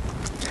sexual.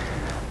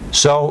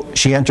 So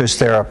she enters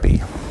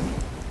therapy.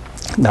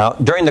 Now,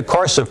 during the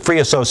course of free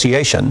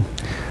association,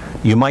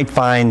 you might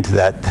find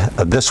that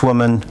this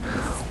woman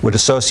would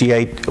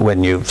associate,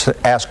 when you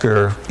ask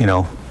her,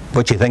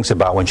 what she thinks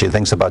about when she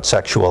thinks about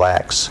sexual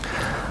acts.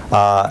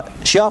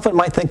 She often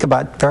might think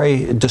about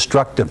very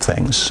destructive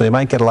things. So you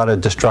might get a lot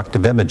of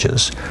destructive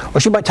images. Or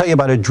she might tell you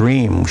about a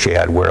dream she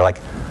had where, like,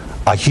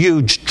 a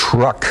huge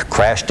truck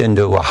crashed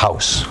into a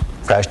house,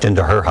 crashed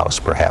into her house,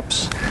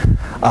 perhaps.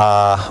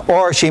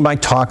 Or she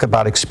might talk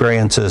about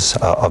experiences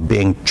of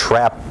being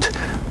trapped,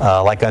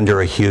 like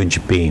under a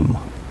huge beam.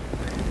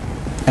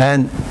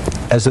 And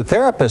as the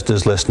therapist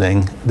is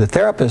listening, the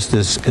therapist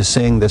is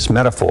seeing this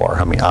metaphor.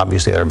 I mean,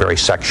 obviously they're very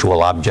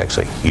sexual objects,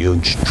 a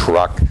huge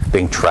truck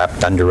being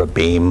trapped under a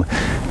beam,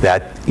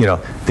 that,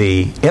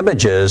 the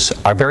images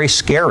are very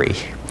scary,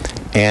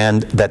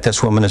 and that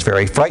this woman is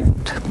very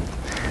frightened.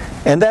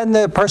 And then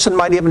the person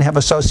might even have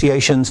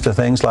associations to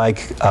things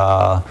like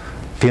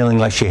feeling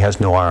like she has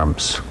no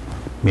arms,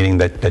 meaning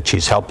that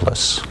she's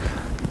helpless,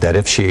 that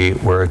if she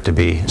were to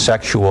be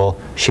sexual,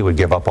 she would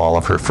give up all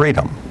of her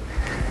freedom.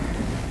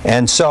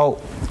 And so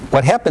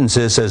what happens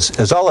is,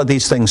 as all of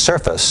these things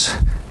surface,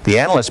 the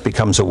analyst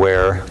becomes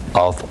aware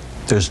of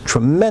there's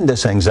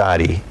tremendous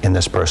anxiety in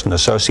this person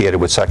associated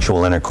with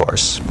sexual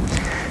intercourse.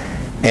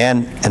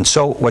 And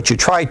so what you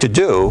try to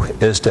do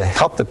is to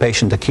help the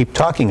patient to keep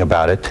talking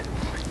about it,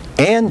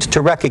 and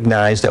to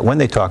recognize that when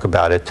they talk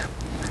about it,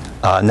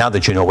 now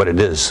that you know what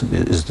it is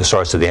the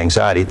source of the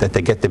anxiety, that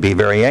they get to be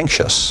very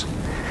anxious.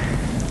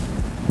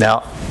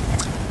 Now,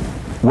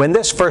 when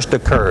this first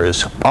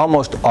occurs,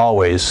 almost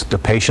always the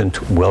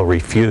patient will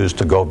refuse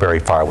to go very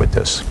far with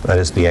this. That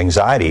is, the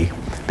anxiety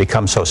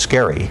becomes so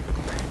scary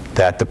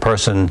that the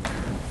person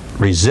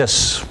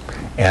resists.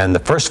 And the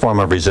first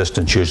form of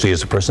resistance usually is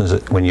the person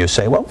when you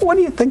say, well, what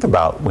do you think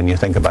about when you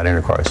think about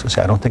intercourse? They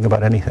say, I don't think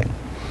about anything.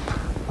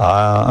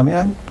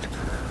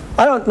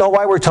 I don't know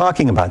why we're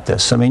talking about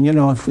this. I mean, you're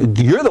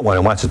the one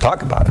who wants to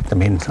talk about it. I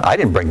mean, I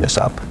didn't bring this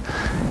up.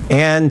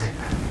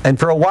 And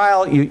for a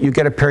while, you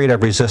get a period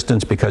of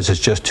resistance because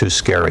it's just too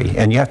scary.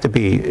 And you have to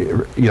be,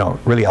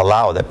 really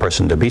allow that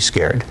person to be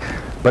scared.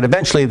 But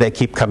eventually, they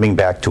keep coming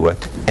back to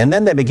it. And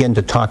then they begin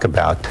to talk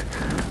about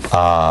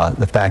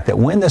the fact that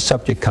when the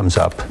subject comes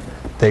up,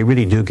 they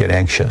really do get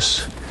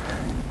anxious.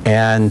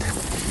 And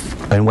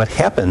what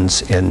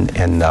happens in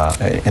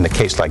a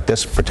case like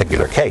this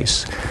particular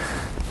case,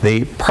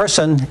 the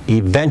person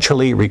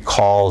eventually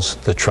recalls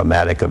the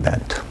traumatic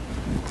event.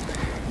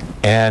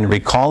 And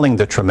recalling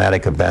the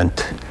traumatic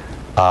event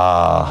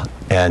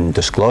and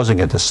disclosing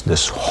it,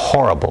 this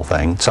horrible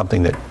thing,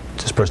 something that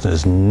this person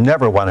has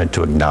never wanted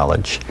to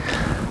acknowledge,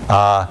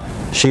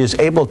 she is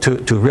able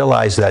to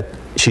realize that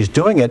she's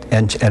doing it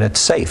and it's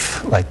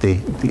safe. Like the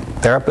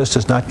therapist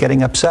is not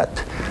getting upset.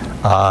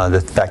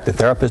 The fact the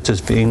therapist is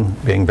being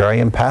very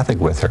empathic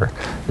with her,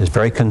 is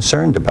very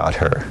concerned about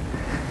her.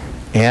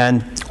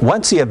 And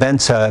once the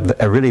events have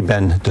really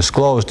been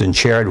disclosed and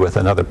shared with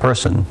another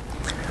person,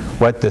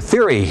 what the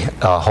theory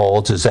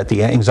holds is that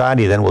the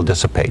anxiety then will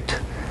dissipate.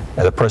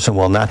 The person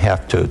will not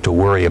have to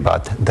worry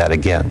about that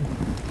again.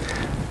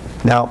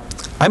 Now,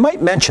 I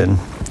might mention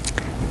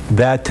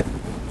that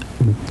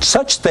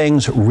such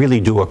things really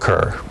do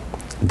occur.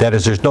 That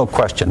is, there's no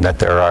question that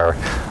there are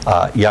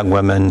young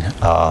women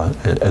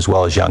as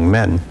well as young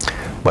men,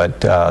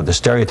 but the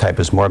stereotype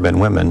is more men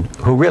women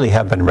who really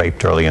have been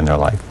raped early in their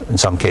life, in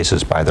some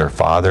cases by their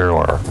father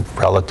or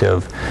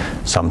relative,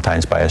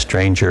 sometimes by a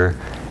stranger,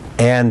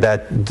 and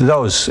that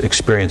those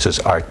experiences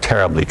are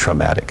terribly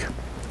traumatic.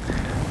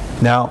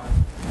 Now,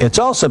 it's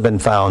also been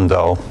found,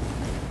 though,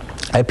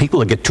 that people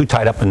who get too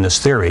tied up in this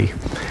theory,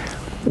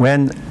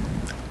 when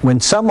when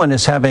someone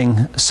is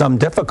having some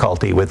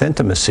difficulty with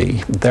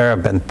intimacy, there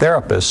have been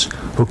therapists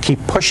who keep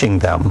pushing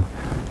them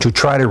to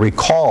try to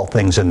recall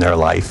things in their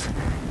life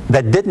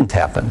that didn't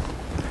happen.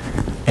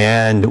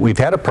 And we've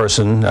had a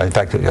person, in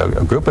fact,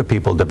 a group of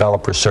people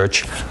develop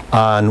research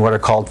on what are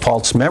called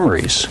false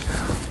memories,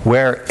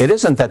 where it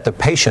isn't that the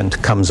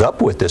patient comes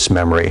up with this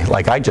memory,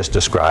 like I just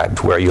described,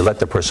 where you let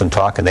the person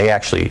talk and they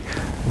actually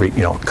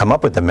come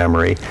up with the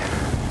memory,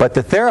 but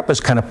the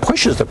therapist kind of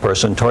pushes the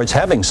person towards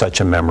having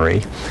such a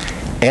memory,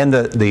 and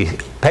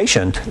the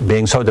patient,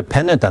 being so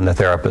dependent on the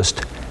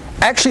therapist,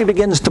 actually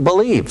begins to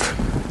believe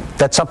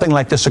that something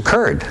like this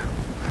occurred.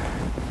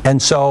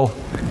 And so,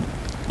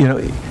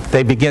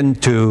 they begin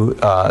to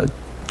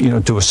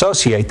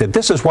associate that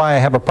this is why I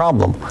have a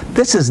problem.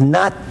 This is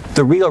not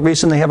the real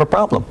reason they have a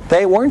problem.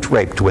 They weren't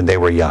raped when they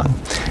were young.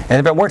 And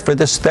if it weren't for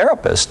this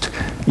therapist,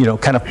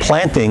 kind of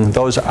planting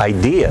those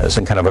ideas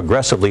and kind of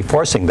aggressively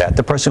forcing that,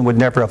 the person would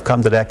never have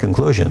come to that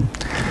conclusion.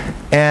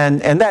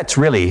 And that's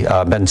really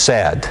been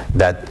sad,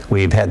 that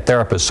we've had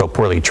therapists so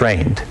poorly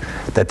trained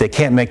that they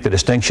can't make the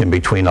distinction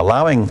between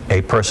allowing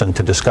a person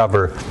to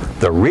discover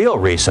the real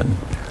reason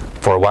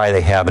for why they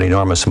have an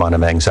enormous amount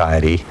of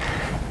anxiety,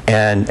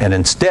 and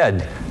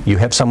instead you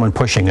have someone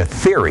pushing a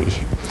theory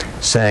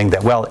saying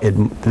that, well,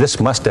 this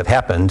must have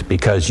happened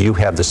because you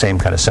have the same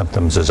kind of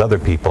symptoms as other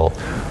people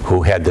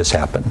who had this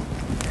happen.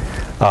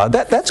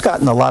 That's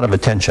gotten a lot of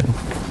attention.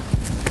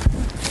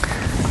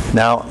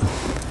 Now,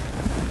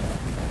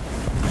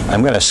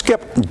 I'm going to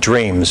skip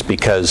dreams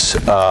because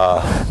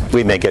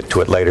we may get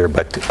to it later,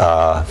 but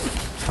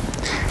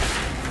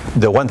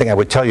the one thing I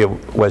would tell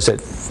you was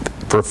that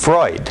for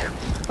Freud,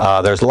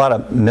 there's a lot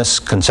of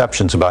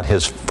misconceptions about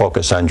his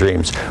focus on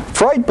dreams.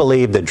 Freud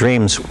believed that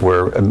dreams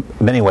were, in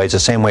many ways, the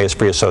same way as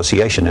free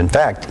association. In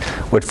fact,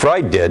 what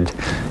Freud did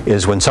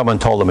is when someone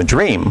told him a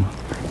dream,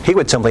 he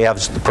would simply have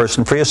the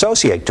person free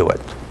associate to it.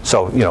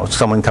 So,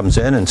 someone comes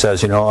in and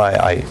says,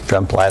 I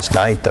dreamt last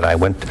night that I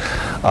went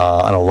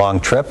on a long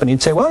trip, and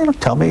he'd say, well,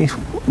 tell me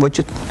what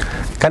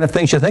kind of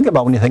things you think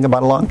about when you think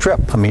about a long trip.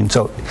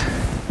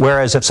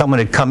 Whereas if someone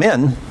had come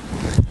in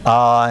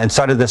and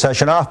started the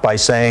session off by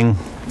saying,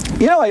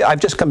 I've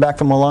just come back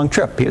from a long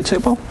trip, he'd say,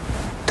 well,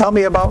 tell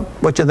me about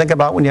what you think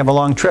about when you have a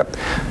long trip.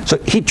 So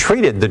he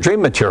treated the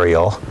dream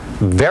material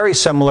very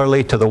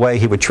similarly to the way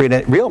he would treat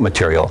real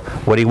material.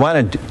 What he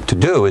wanted to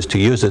do is to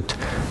use it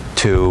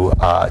to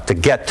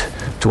get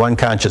to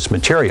unconscious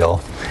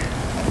material.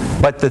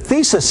 But the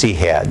thesis he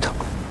had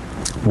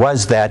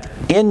was that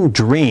in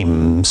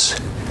dreams,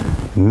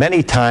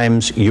 many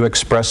times you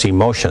express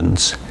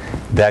emotions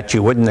that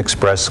you wouldn't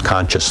express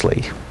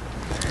consciously.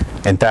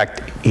 In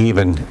fact, he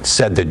even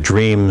said that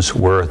dreams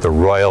were the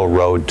royal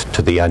road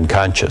to the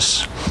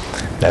unconscious.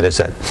 That is,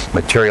 that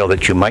material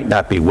that you might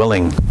not be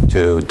willing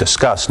to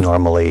discuss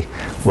normally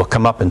will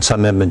come up in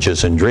some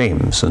images in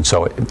dreams. And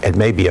so it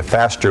may be a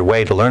faster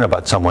way to learn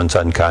about someone's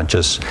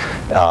unconscious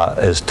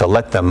is to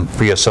let them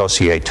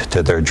reassociate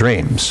to their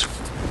dreams.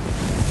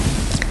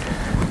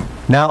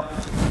 Now,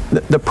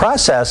 the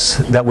process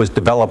that was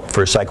developed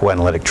for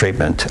psychoanalytic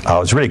treatment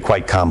was really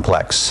quite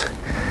complex.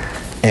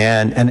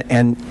 And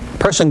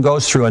person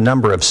goes through a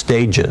number of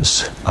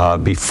stages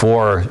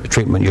before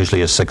treatment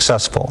usually is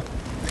successful.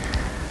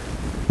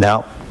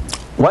 Now,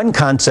 one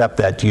concept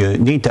that you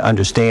need to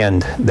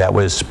understand that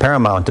was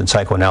paramount in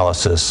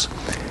psychoanalysis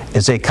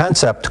is a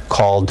concept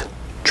called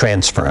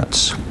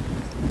transference.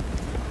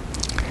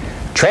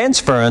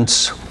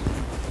 Transference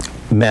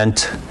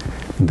meant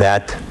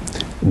that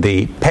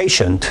the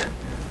patient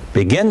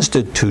begins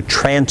to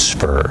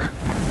transfer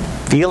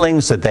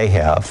feelings that they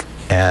have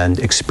and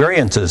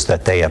experiences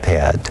that they have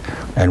had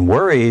and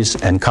worries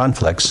and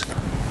conflicts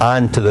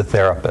onto the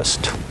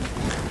therapist.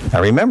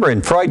 Now remember,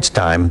 in Freud's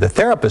time, the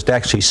therapist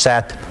actually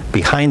sat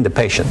behind the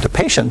patient. The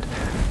patient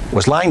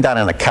was lying down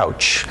on a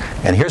couch,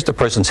 and here's the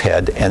person's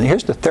head, and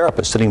here's the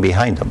therapist sitting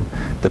behind him.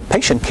 The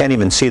patient can't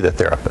even see the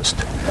therapist.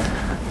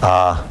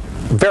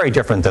 Very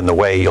different than the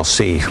way you'll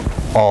see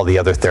all the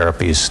other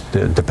therapies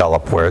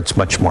develop, where it's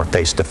much more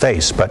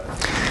face-to-face.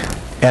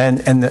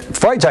 And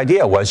Freud's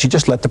idea was you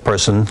just let the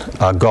person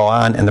go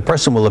on, and the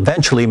person will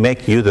eventually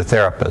make you the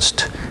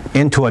therapist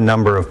into a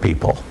number of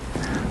people,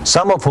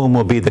 some of whom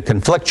will be the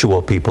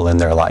conflictual people in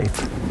their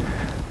life.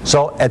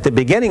 So at the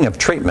beginning of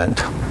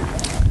treatment,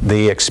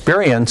 the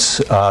experience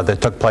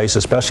that took place,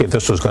 especially if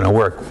this was going to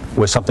work,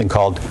 was something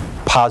called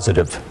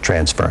positive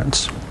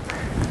transference.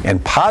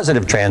 And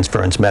positive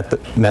transference meant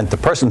the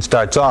person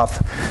starts off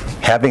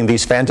having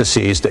these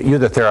fantasies that you,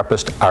 the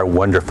therapist, are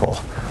wonderful.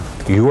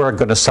 You are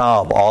going to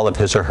solve all of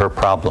his or her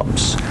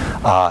problems.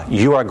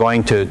 You are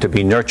going to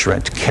be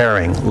nurturant,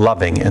 caring,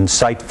 loving,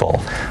 insightful.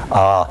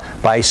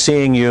 By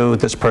seeing you,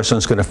 this person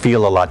is going to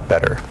feel a lot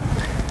better.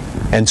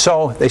 And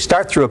so they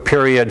start through a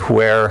period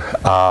where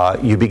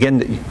you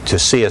begin to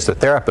see as the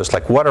therapist,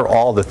 like, what are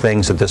all the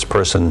things that this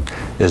person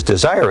is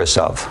desirous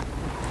of?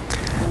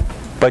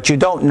 But you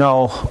don't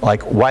know,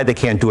 like, why they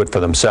can't do it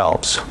for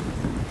themselves.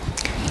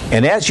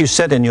 And as you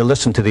sit and you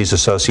listen to these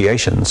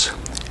associations,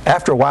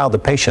 after a while the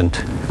patient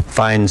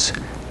finds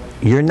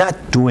you're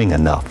not doing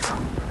enough.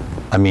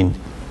 I mean,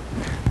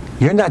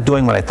 you're not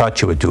doing what I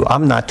thought you would do.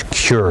 I'm not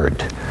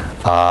cured.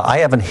 I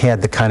haven't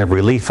had the kind of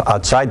relief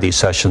outside these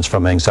sessions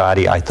from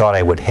anxiety I thought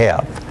I would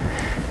have.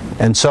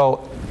 And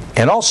so,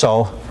 and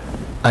also,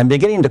 I'm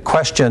beginning to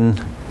question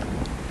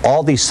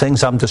all these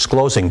things I'm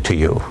disclosing to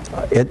you.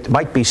 It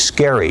might be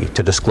scary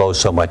to disclose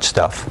so much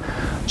stuff.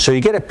 So you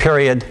get a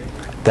period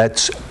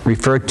that's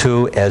referred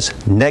to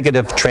as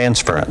negative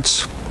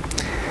transference.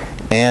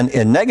 And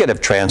in negative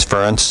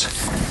transference,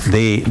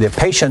 the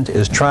patient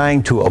is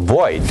trying to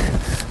avoid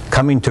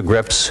coming to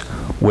grips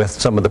with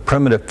some of the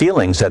primitive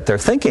feelings that they're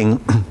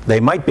thinking they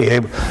might be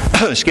able,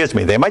 excuse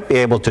me, they might be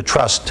able to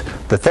trust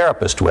the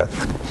therapist with.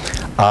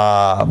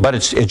 But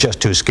it's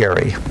just too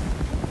scary.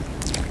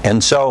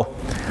 And so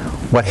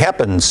what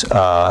happens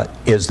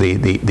is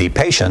the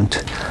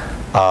patient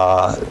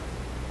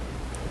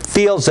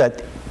feels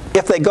that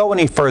if they go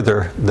any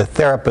further, the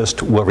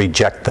therapist will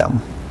reject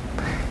them,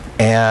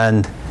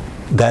 and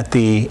that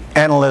the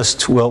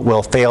analyst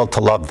will fail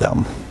to love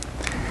them.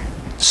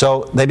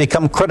 So they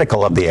become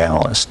critical of the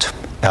analyst.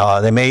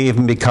 They may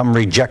even become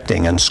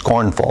rejecting and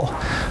scornful,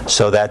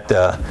 so that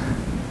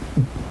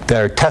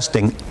they're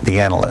testing the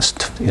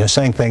analyst. You know,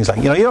 saying things like,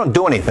 you know, you don't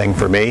do anything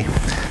for me. In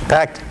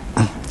fact,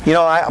 you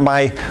know,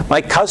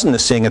 my cousin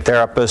is seeing a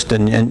therapist,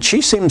 and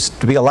she seems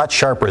to be a lot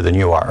sharper than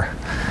you are.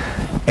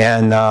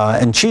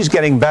 And she's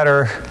getting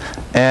better,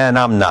 and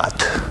I'm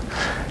not.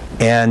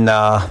 And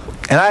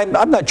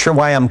I'm not sure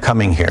why I'm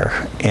coming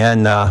here.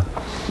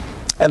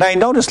 And I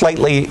noticed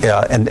lately,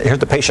 and here's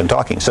the patient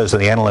talking, says to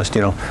the analyst,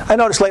 you know, I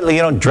noticed lately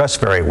you don't dress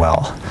very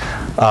well.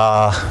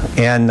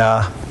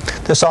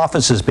 This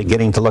office is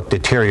beginning to look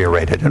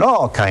deteriorated, and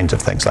all kinds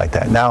of things like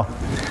that. Now,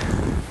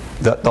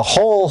 the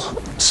whole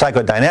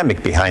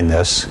psychodynamic behind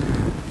this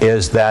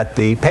is that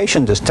the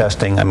patient is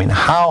testing, I mean,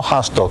 how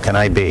hostile can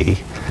I be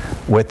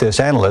with this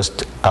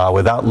analyst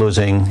without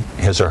losing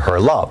his or her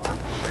love?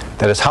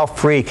 That is, how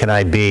free can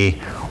I be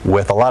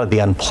with a lot of the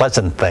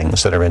unpleasant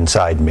things that are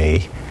inside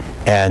me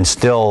and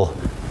still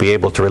be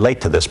able to relate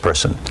to this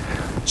person?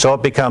 So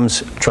it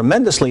becomes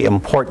tremendously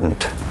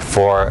important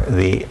for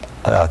the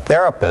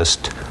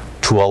therapist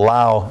to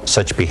allow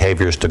such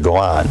behaviors to go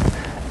on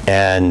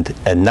and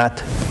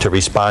not to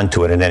respond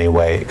to it in any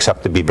way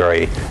except to be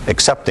very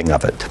accepting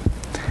of it.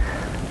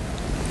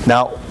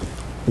 Now,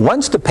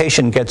 once the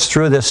patient gets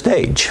through this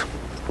stage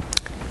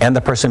and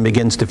the person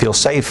begins to feel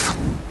safe,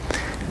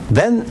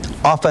 then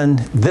often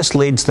this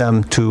leads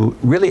them to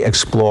really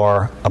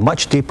explore a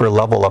much deeper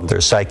level of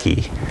their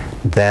psyche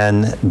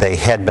than they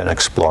had been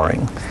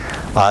exploring.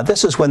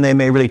 This is when they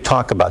may really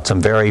talk about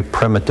some very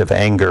primitive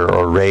anger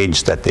or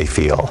rage that they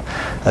feel.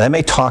 They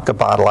may talk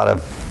about a lot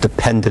of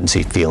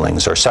dependency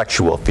feelings or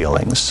sexual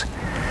feelings.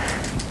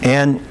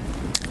 And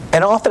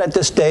often at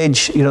this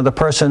stage, you know, the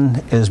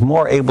person is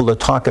more able to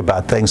talk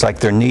about things like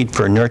their need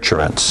for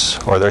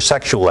nurturance or their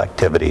sexual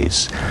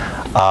activities,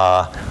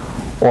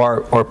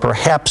 or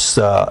perhaps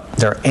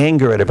their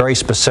anger at a very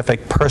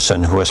specific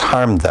person who has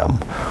harmed them,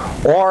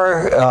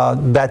 or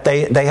that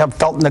they have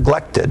felt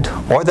neglected,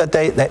 or that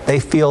they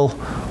feel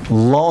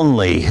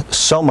lonely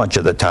so much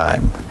of the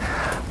time,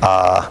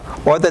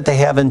 or that they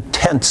have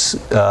intense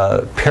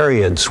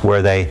periods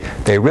where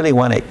they really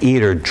want to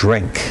eat or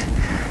drink,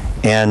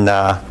 and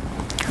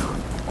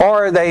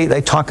or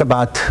they talk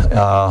about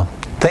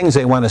things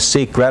they want to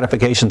seek,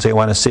 gratifications they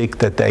want to seek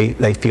that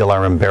they feel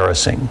are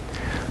embarrassing.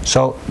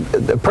 So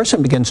the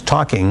person begins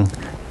talking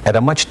at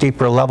a much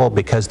deeper level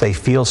because they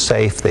feel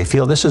safe. They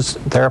feel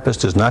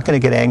therapist is not going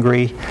to get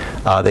angry.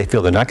 They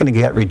feel they're not going to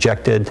get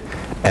rejected,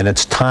 and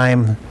it's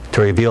time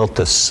to reveal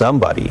to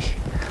somebody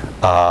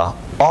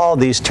all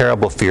these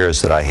terrible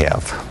fears that I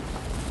have.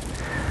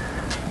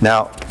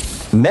 Now,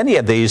 many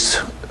of these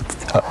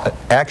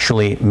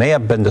actually may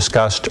have been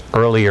discussed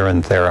earlier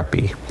in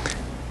therapy,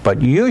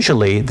 but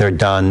usually they're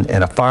done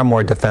in a far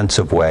more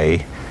defensive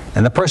way,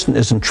 and the person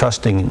isn't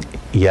trusting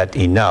yet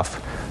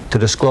enough to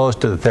disclose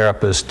to the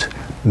therapist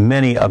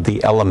many of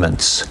the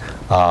elements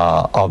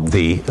of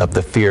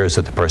the fears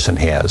that the person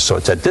has. So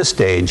it's at this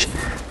stage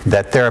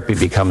that therapy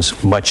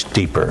becomes much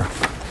deeper.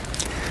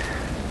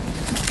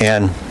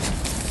 And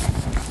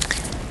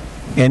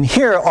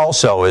here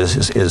also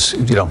is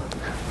you know,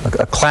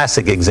 a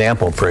classic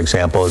example, for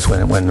example, is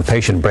when the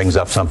patient brings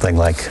up something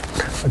like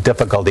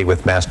difficulty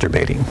with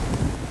masturbating.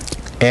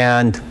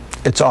 And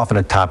it's often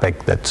a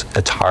topic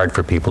it's hard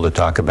for people to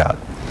talk about.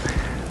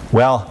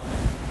 Well,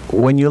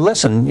 when you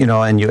listen, you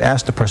know, and you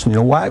ask the person, you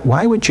know,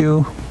 why would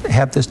you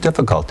have this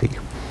difficulty?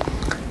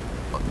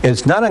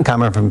 It's not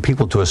uncommon for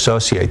people to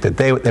associate that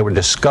they were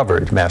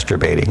discovered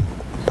masturbating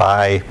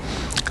by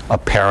a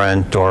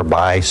parent or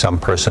by some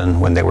person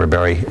when they were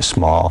very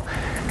small.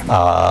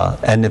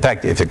 And in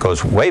fact, if it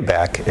goes way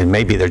back, it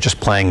may be they're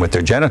just playing with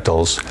their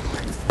genitals,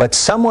 but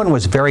someone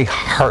was very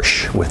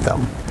harsh with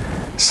them.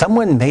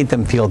 Someone made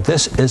them feel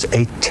this is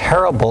a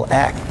terrible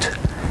act.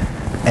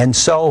 And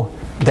so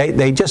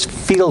they just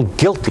feel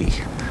guilty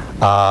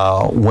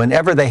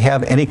whenever they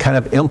have any kind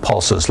of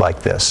impulses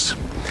like this.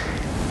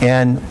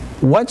 And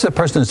once a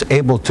person is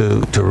able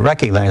to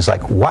recognize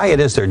like why it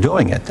is they're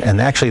doing it,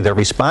 and actually they're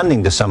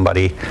responding to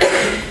somebody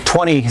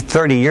 20,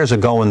 30 years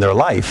ago in their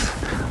life,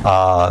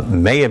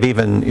 may have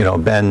even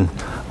been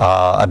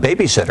a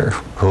babysitter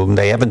whom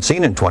they haven't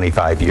seen in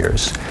 25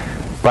 years.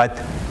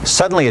 But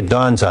suddenly it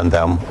dawns on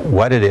them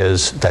what it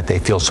is that they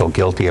feel so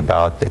guilty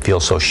about, they feel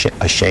so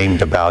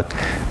ashamed about,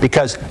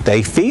 because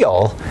they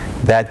feel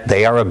that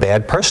they are a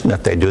bad person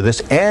if they do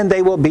this, and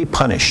they will be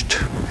punished.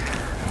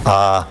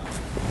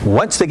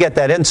 Once they get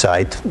that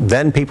insight,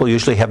 then people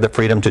usually have the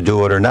freedom to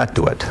do it or not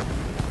do it.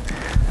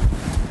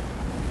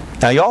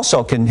 Now, you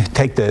also can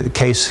take the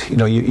case,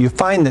 you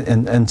find that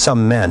in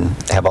some men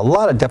have a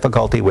lot of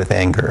difficulty with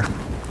anger.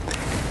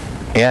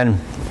 And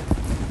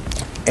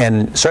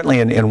certainly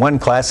in one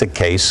classic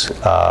case,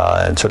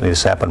 and certainly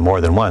this happened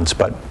more than once,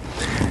 but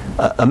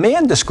a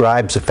man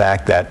describes the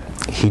fact that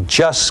he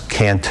just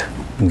can't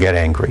get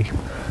angry.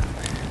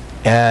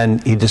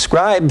 And he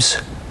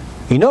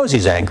knows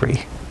he's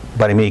angry,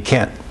 but he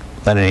can't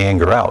let any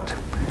anger out.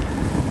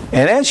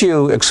 And as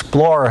you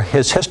explore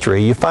his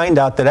history, you find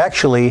out that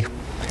actually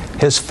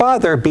his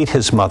father beat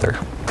his mother.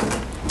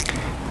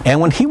 And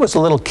when he was a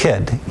little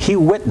kid, he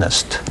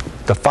witnessed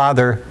the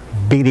father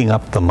beating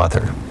up the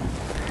mother.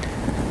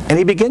 And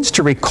he begins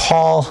to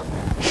recall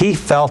he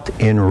felt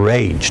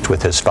enraged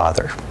with his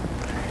father.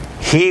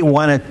 He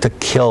wanted to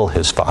kill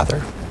his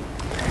father.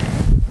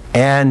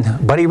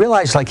 But he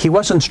realized he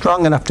wasn't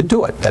strong enough to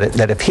do it,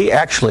 that if he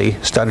actually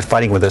started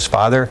fighting with his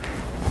father,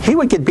 he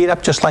would get beat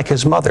up just like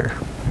his mother.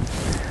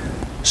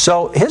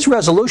 So his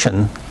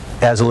resolution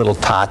as a little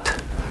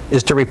tot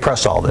is to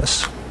repress all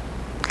this.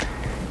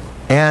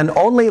 And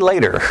only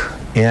later,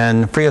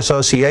 in free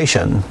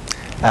association,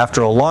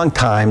 after a long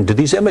time, do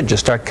these images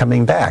start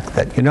coming back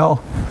that,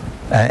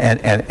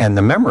 and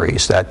the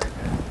memories that,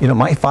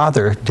 my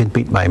father did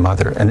beat my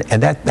mother, and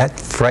that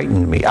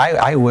frightened me.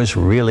 I was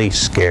really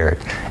scared,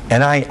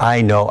 and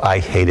I know I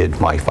hated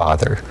my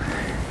father.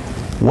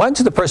 Once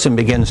the person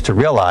begins to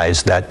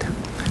realize that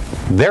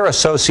their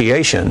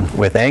association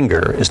with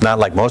anger is not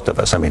like most of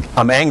us.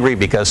 I'm angry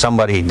because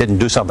somebody didn't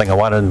do something I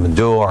wanted them to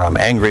do, or I'm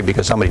angry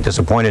because somebody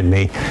disappointed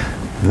me.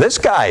 This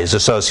guy's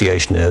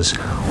association is,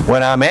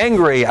 when I'm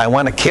angry, I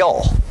want to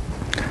kill.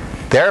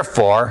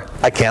 Therefore,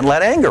 I can't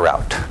let anger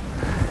out.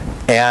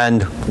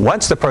 And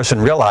once the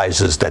person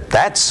realizes that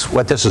that's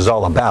what this is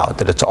all about,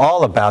 that it's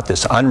all about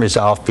this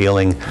unresolved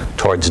feeling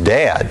towards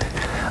Dad,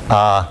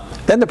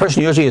 then the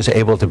person usually is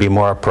able to be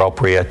more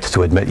appropriate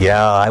to admit,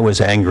 yeah, I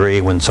was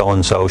angry when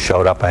so-and-so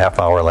showed up a half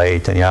hour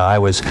late, and yeah, I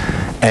was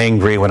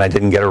angry when I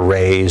didn't get a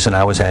raise, and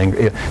I was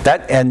angry.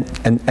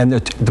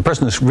 The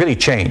person has really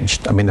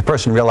changed. The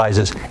person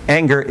realizes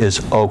anger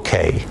is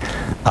okay.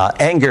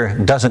 Anger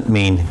doesn't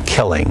mean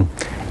killing,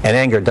 and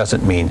anger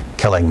doesn't mean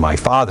killing my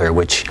father,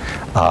 which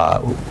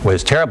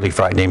was terribly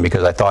frightening,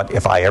 because I thought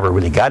if I ever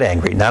really got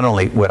angry, not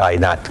only would I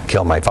not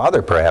kill my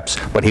father perhaps,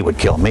 but he would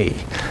kill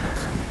me.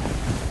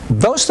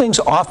 Those things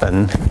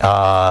often,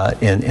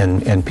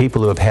 in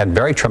people who have had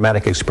very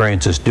traumatic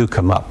experiences, do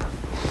come up.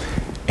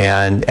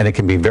 And it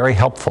can be very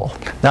helpful.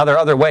 Now, there are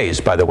other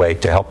ways, by the way,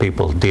 to help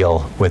people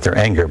deal with their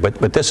anger,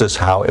 but this is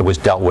how it was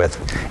dealt with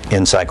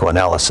in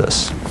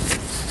psychoanalysis.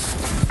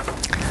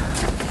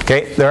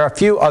 Okay, there are a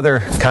few other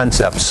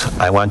concepts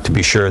I want to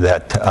be sure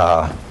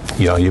that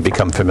you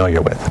become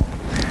familiar with.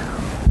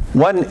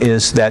 One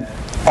is that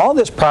all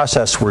this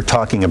process we're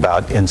talking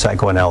about in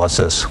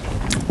psychoanalysis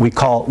we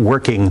call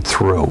working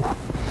through.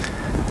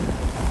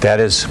 That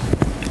is,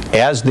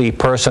 as the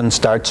person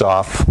starts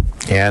off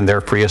and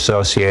they're free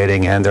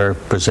associating and they're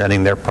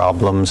presenting their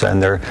problems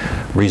and they're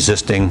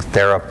resisting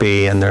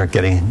therapy and they're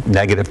getting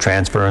negative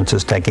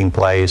transferences taking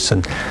place,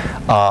 and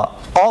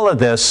all of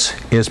this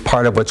is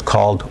part of what's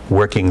called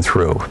working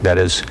through. That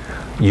is,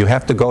 you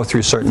have to go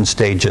through certain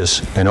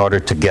stages in order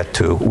to get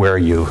to where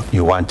you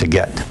want to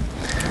get.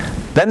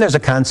 Then there's a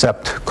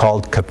concept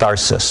called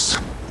catharsis.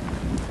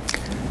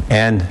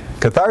 And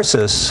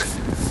catharsis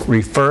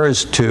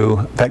refers to,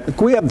 in fact,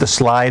 we have the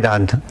slide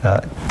on,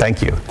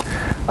 thank you.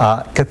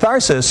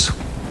 Catharsis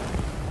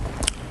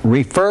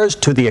refers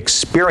to the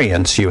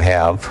experience you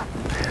have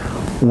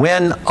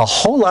when a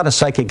whole lot of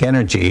psychic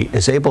energy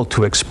is able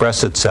to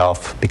express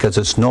itself because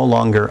it's no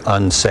longer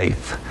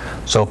unsafe.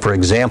 So, for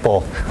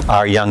example,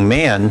 our young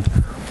man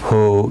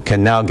who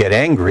can now get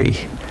angry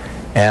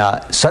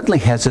suddenly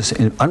has this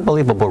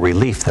unbelievable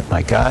relief that,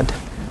 my God,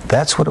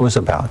 that's what it was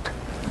about.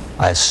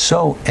 I was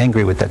so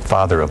angry with that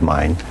father of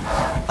mine.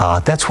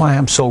 That's why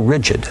I'm so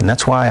rigid, and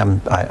that's why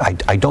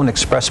I don't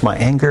express my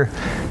anger.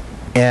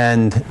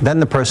 And then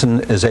the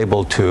person is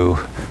able to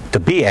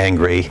be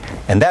angry,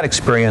 and that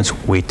experience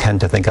we tend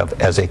to think of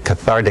as a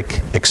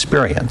cathartic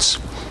experience.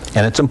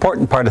 And it's an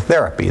important part of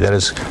therapy. That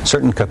is,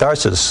 certain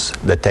catharsis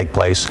that take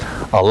place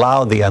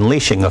allow the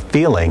unleashing of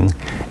feeling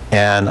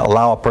and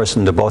allow a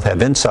person to both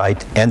have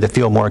insight and to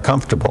feel more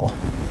comfortable.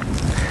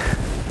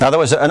 Now, there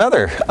was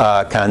another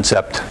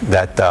concept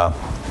that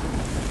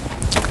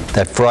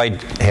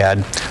Freud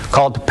had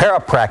called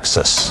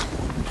parapraxis.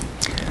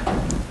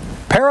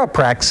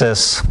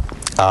 Parapraxis,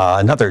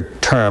 another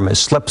term, is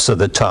slips of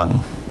the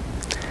tongue.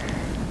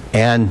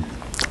 And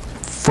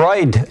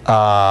Freud,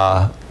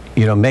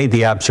 made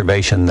the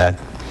observation that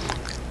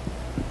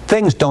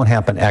things don't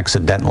happen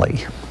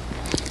accidentally.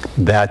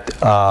 That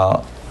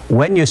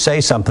when you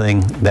say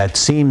something that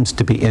seems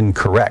to be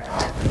incorrect,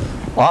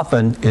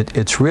 often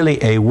it's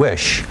really a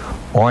wish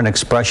or an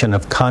expression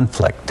of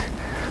conflict.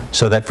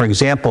 So that, for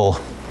example,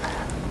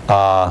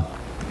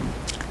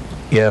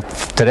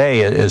 if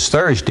today is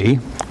Thursday,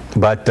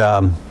 but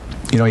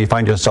you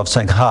find yourself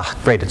saying,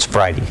 great, it's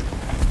Friday.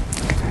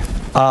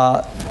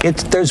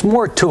 There's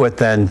more to it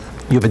than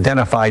you've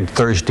identified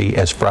Thursday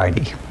as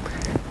Friday.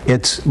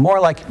 It's more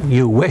like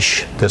you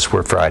wish this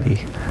were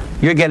Friday.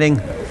 You're getting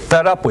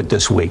fed up with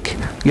this week.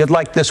 You'd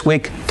like this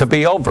week to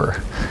be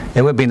over.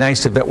 It would be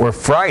nice if it were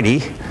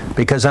Friday,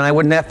 because then I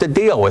wouldn't have to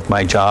deal with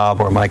my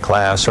job or my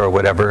class or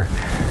whatever.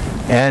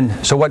 And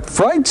so what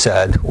Freud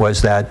said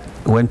was that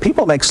when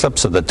people make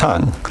slips of the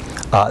tongue,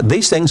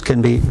 these things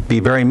can be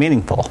very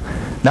meaningful.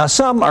 Now,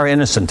 some are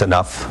innocent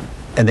enough,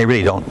 and they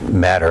really don't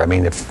matter. I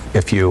mean,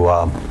 if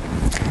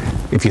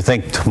you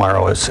think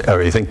tomorrow is,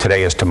 or you think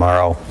today is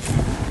tomorrow,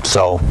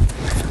 so.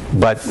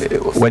 But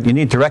what you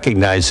need to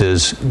recognize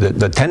is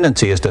the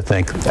tendency is to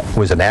think that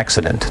was an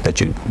accident,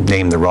 that you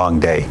named the wrong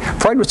day.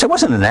 Freud would say it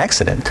wasn't an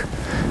accident.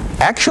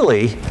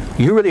 Actually,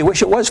 you really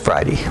wish it was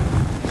Friday.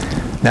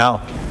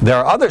 Now, there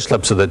are other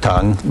slips of the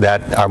tongue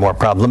that are more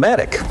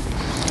problematic.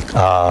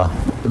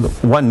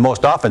 One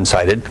most often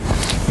cited,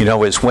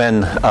 is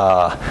when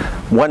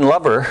one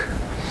lover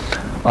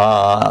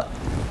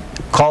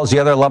calls the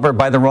other lover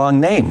by the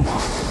wrong name.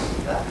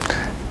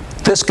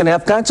 This can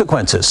have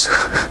consequences.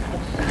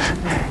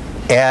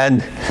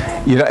 And,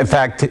 in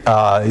fact,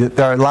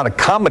 there are a lot of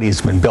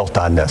comedies been built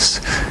on this,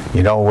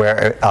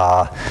 where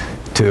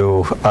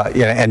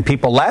and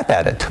people laugh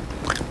at it.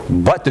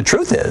 But the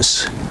truth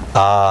is,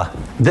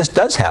 this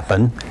does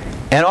happen,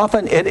 and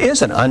often it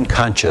is an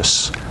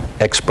unconscious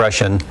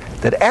expression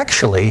that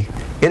actually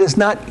it is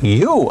not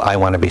you I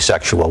want to be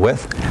sexual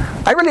with.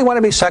 I really want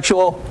to be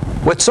sexual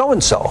with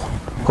so-and-so,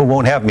 who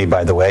won't have me,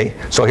 by the way.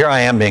 So here I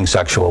am being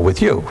sexual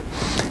with you.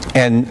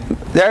 And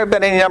there have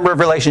been any number of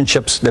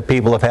relationships that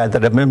people have had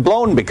that have been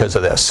blown because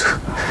of this,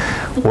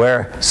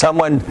 where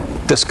someone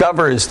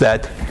discovers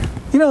that,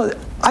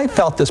 I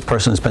felt this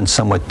person's been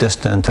somewhat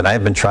distant, and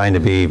I've been trying to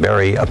be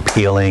very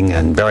appealing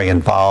and very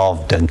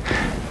involved, and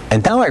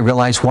now I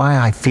realize why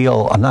I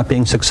feel I'm not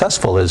being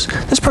successful is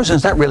this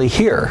person's not really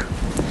here.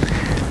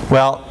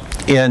 Well,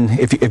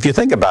 if you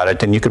think about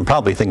it, and you can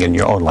probably think in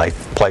your own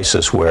life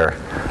places where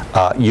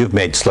you've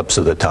made slips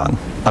of the tongue.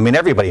 I mean,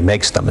 everybody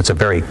makes them. It's a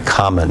very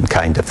common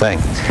kind of thing.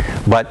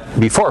 But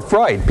before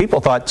Freud,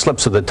 people thought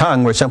slips of the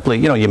tongue were simply,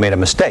 you made a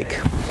mistake.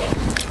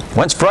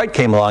 Once Freud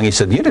came along, he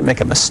said, you didn't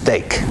make a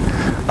mistake.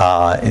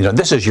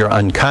 This is your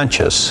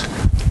unconscious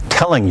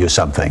telling you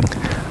something.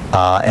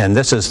 And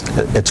this is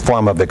its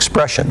form of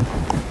expression.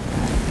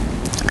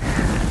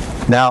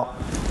 Now,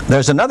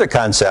 there's another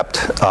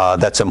concept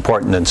that's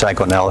important in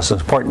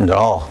psychoanalysis, important in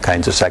all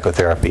kinds of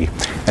psychotherapy,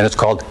 and it's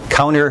called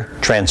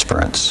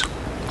countertransference.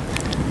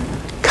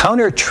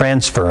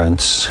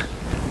 Countertransference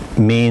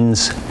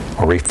means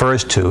or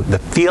refers to the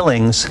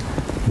feelings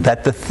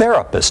that the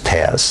therapist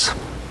has.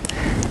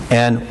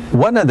 And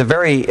one of the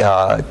very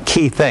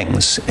key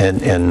things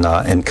in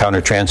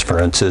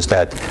countertransference is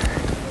that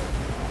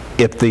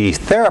if the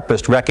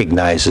therapist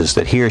recognizes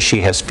that he or she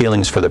has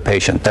feelings for the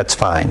patient, that's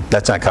fine.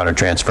 That's not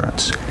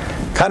countertransference.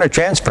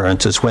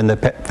 Countertransference is when the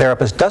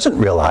therapist doesn't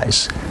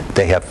realize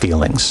they have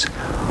feelings,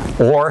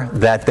 or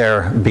that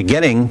they're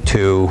beginning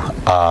to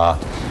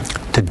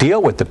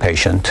deal with the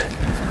patient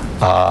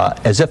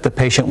as if the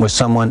patient was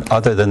someone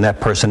other than that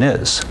person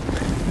is.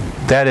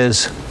 That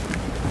is,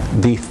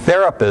 the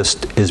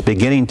therapist is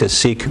beginning to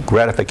seek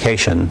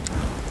gratification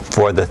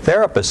for the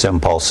therapist's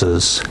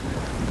impulses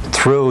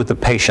through the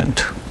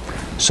patient.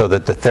 So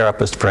that the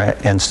therapist, for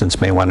instance,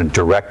 may want to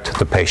direct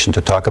the patient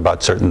to talk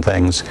about certain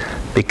things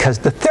because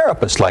the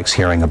therapist likes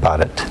hearing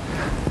about it,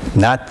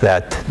 not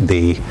that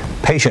the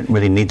patient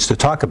really needs to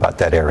talk about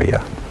that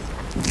area.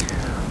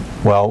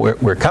 Well,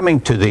 we're coming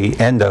to the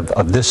end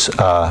of this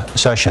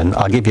session.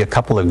 I'll give you a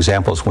couple of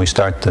examples when we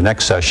start the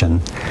next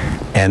session,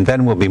 and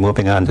then we'll be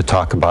moving on to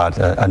talk about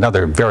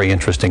another very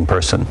interesting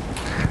person.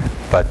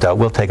 But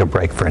we'll take a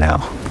break for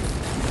now.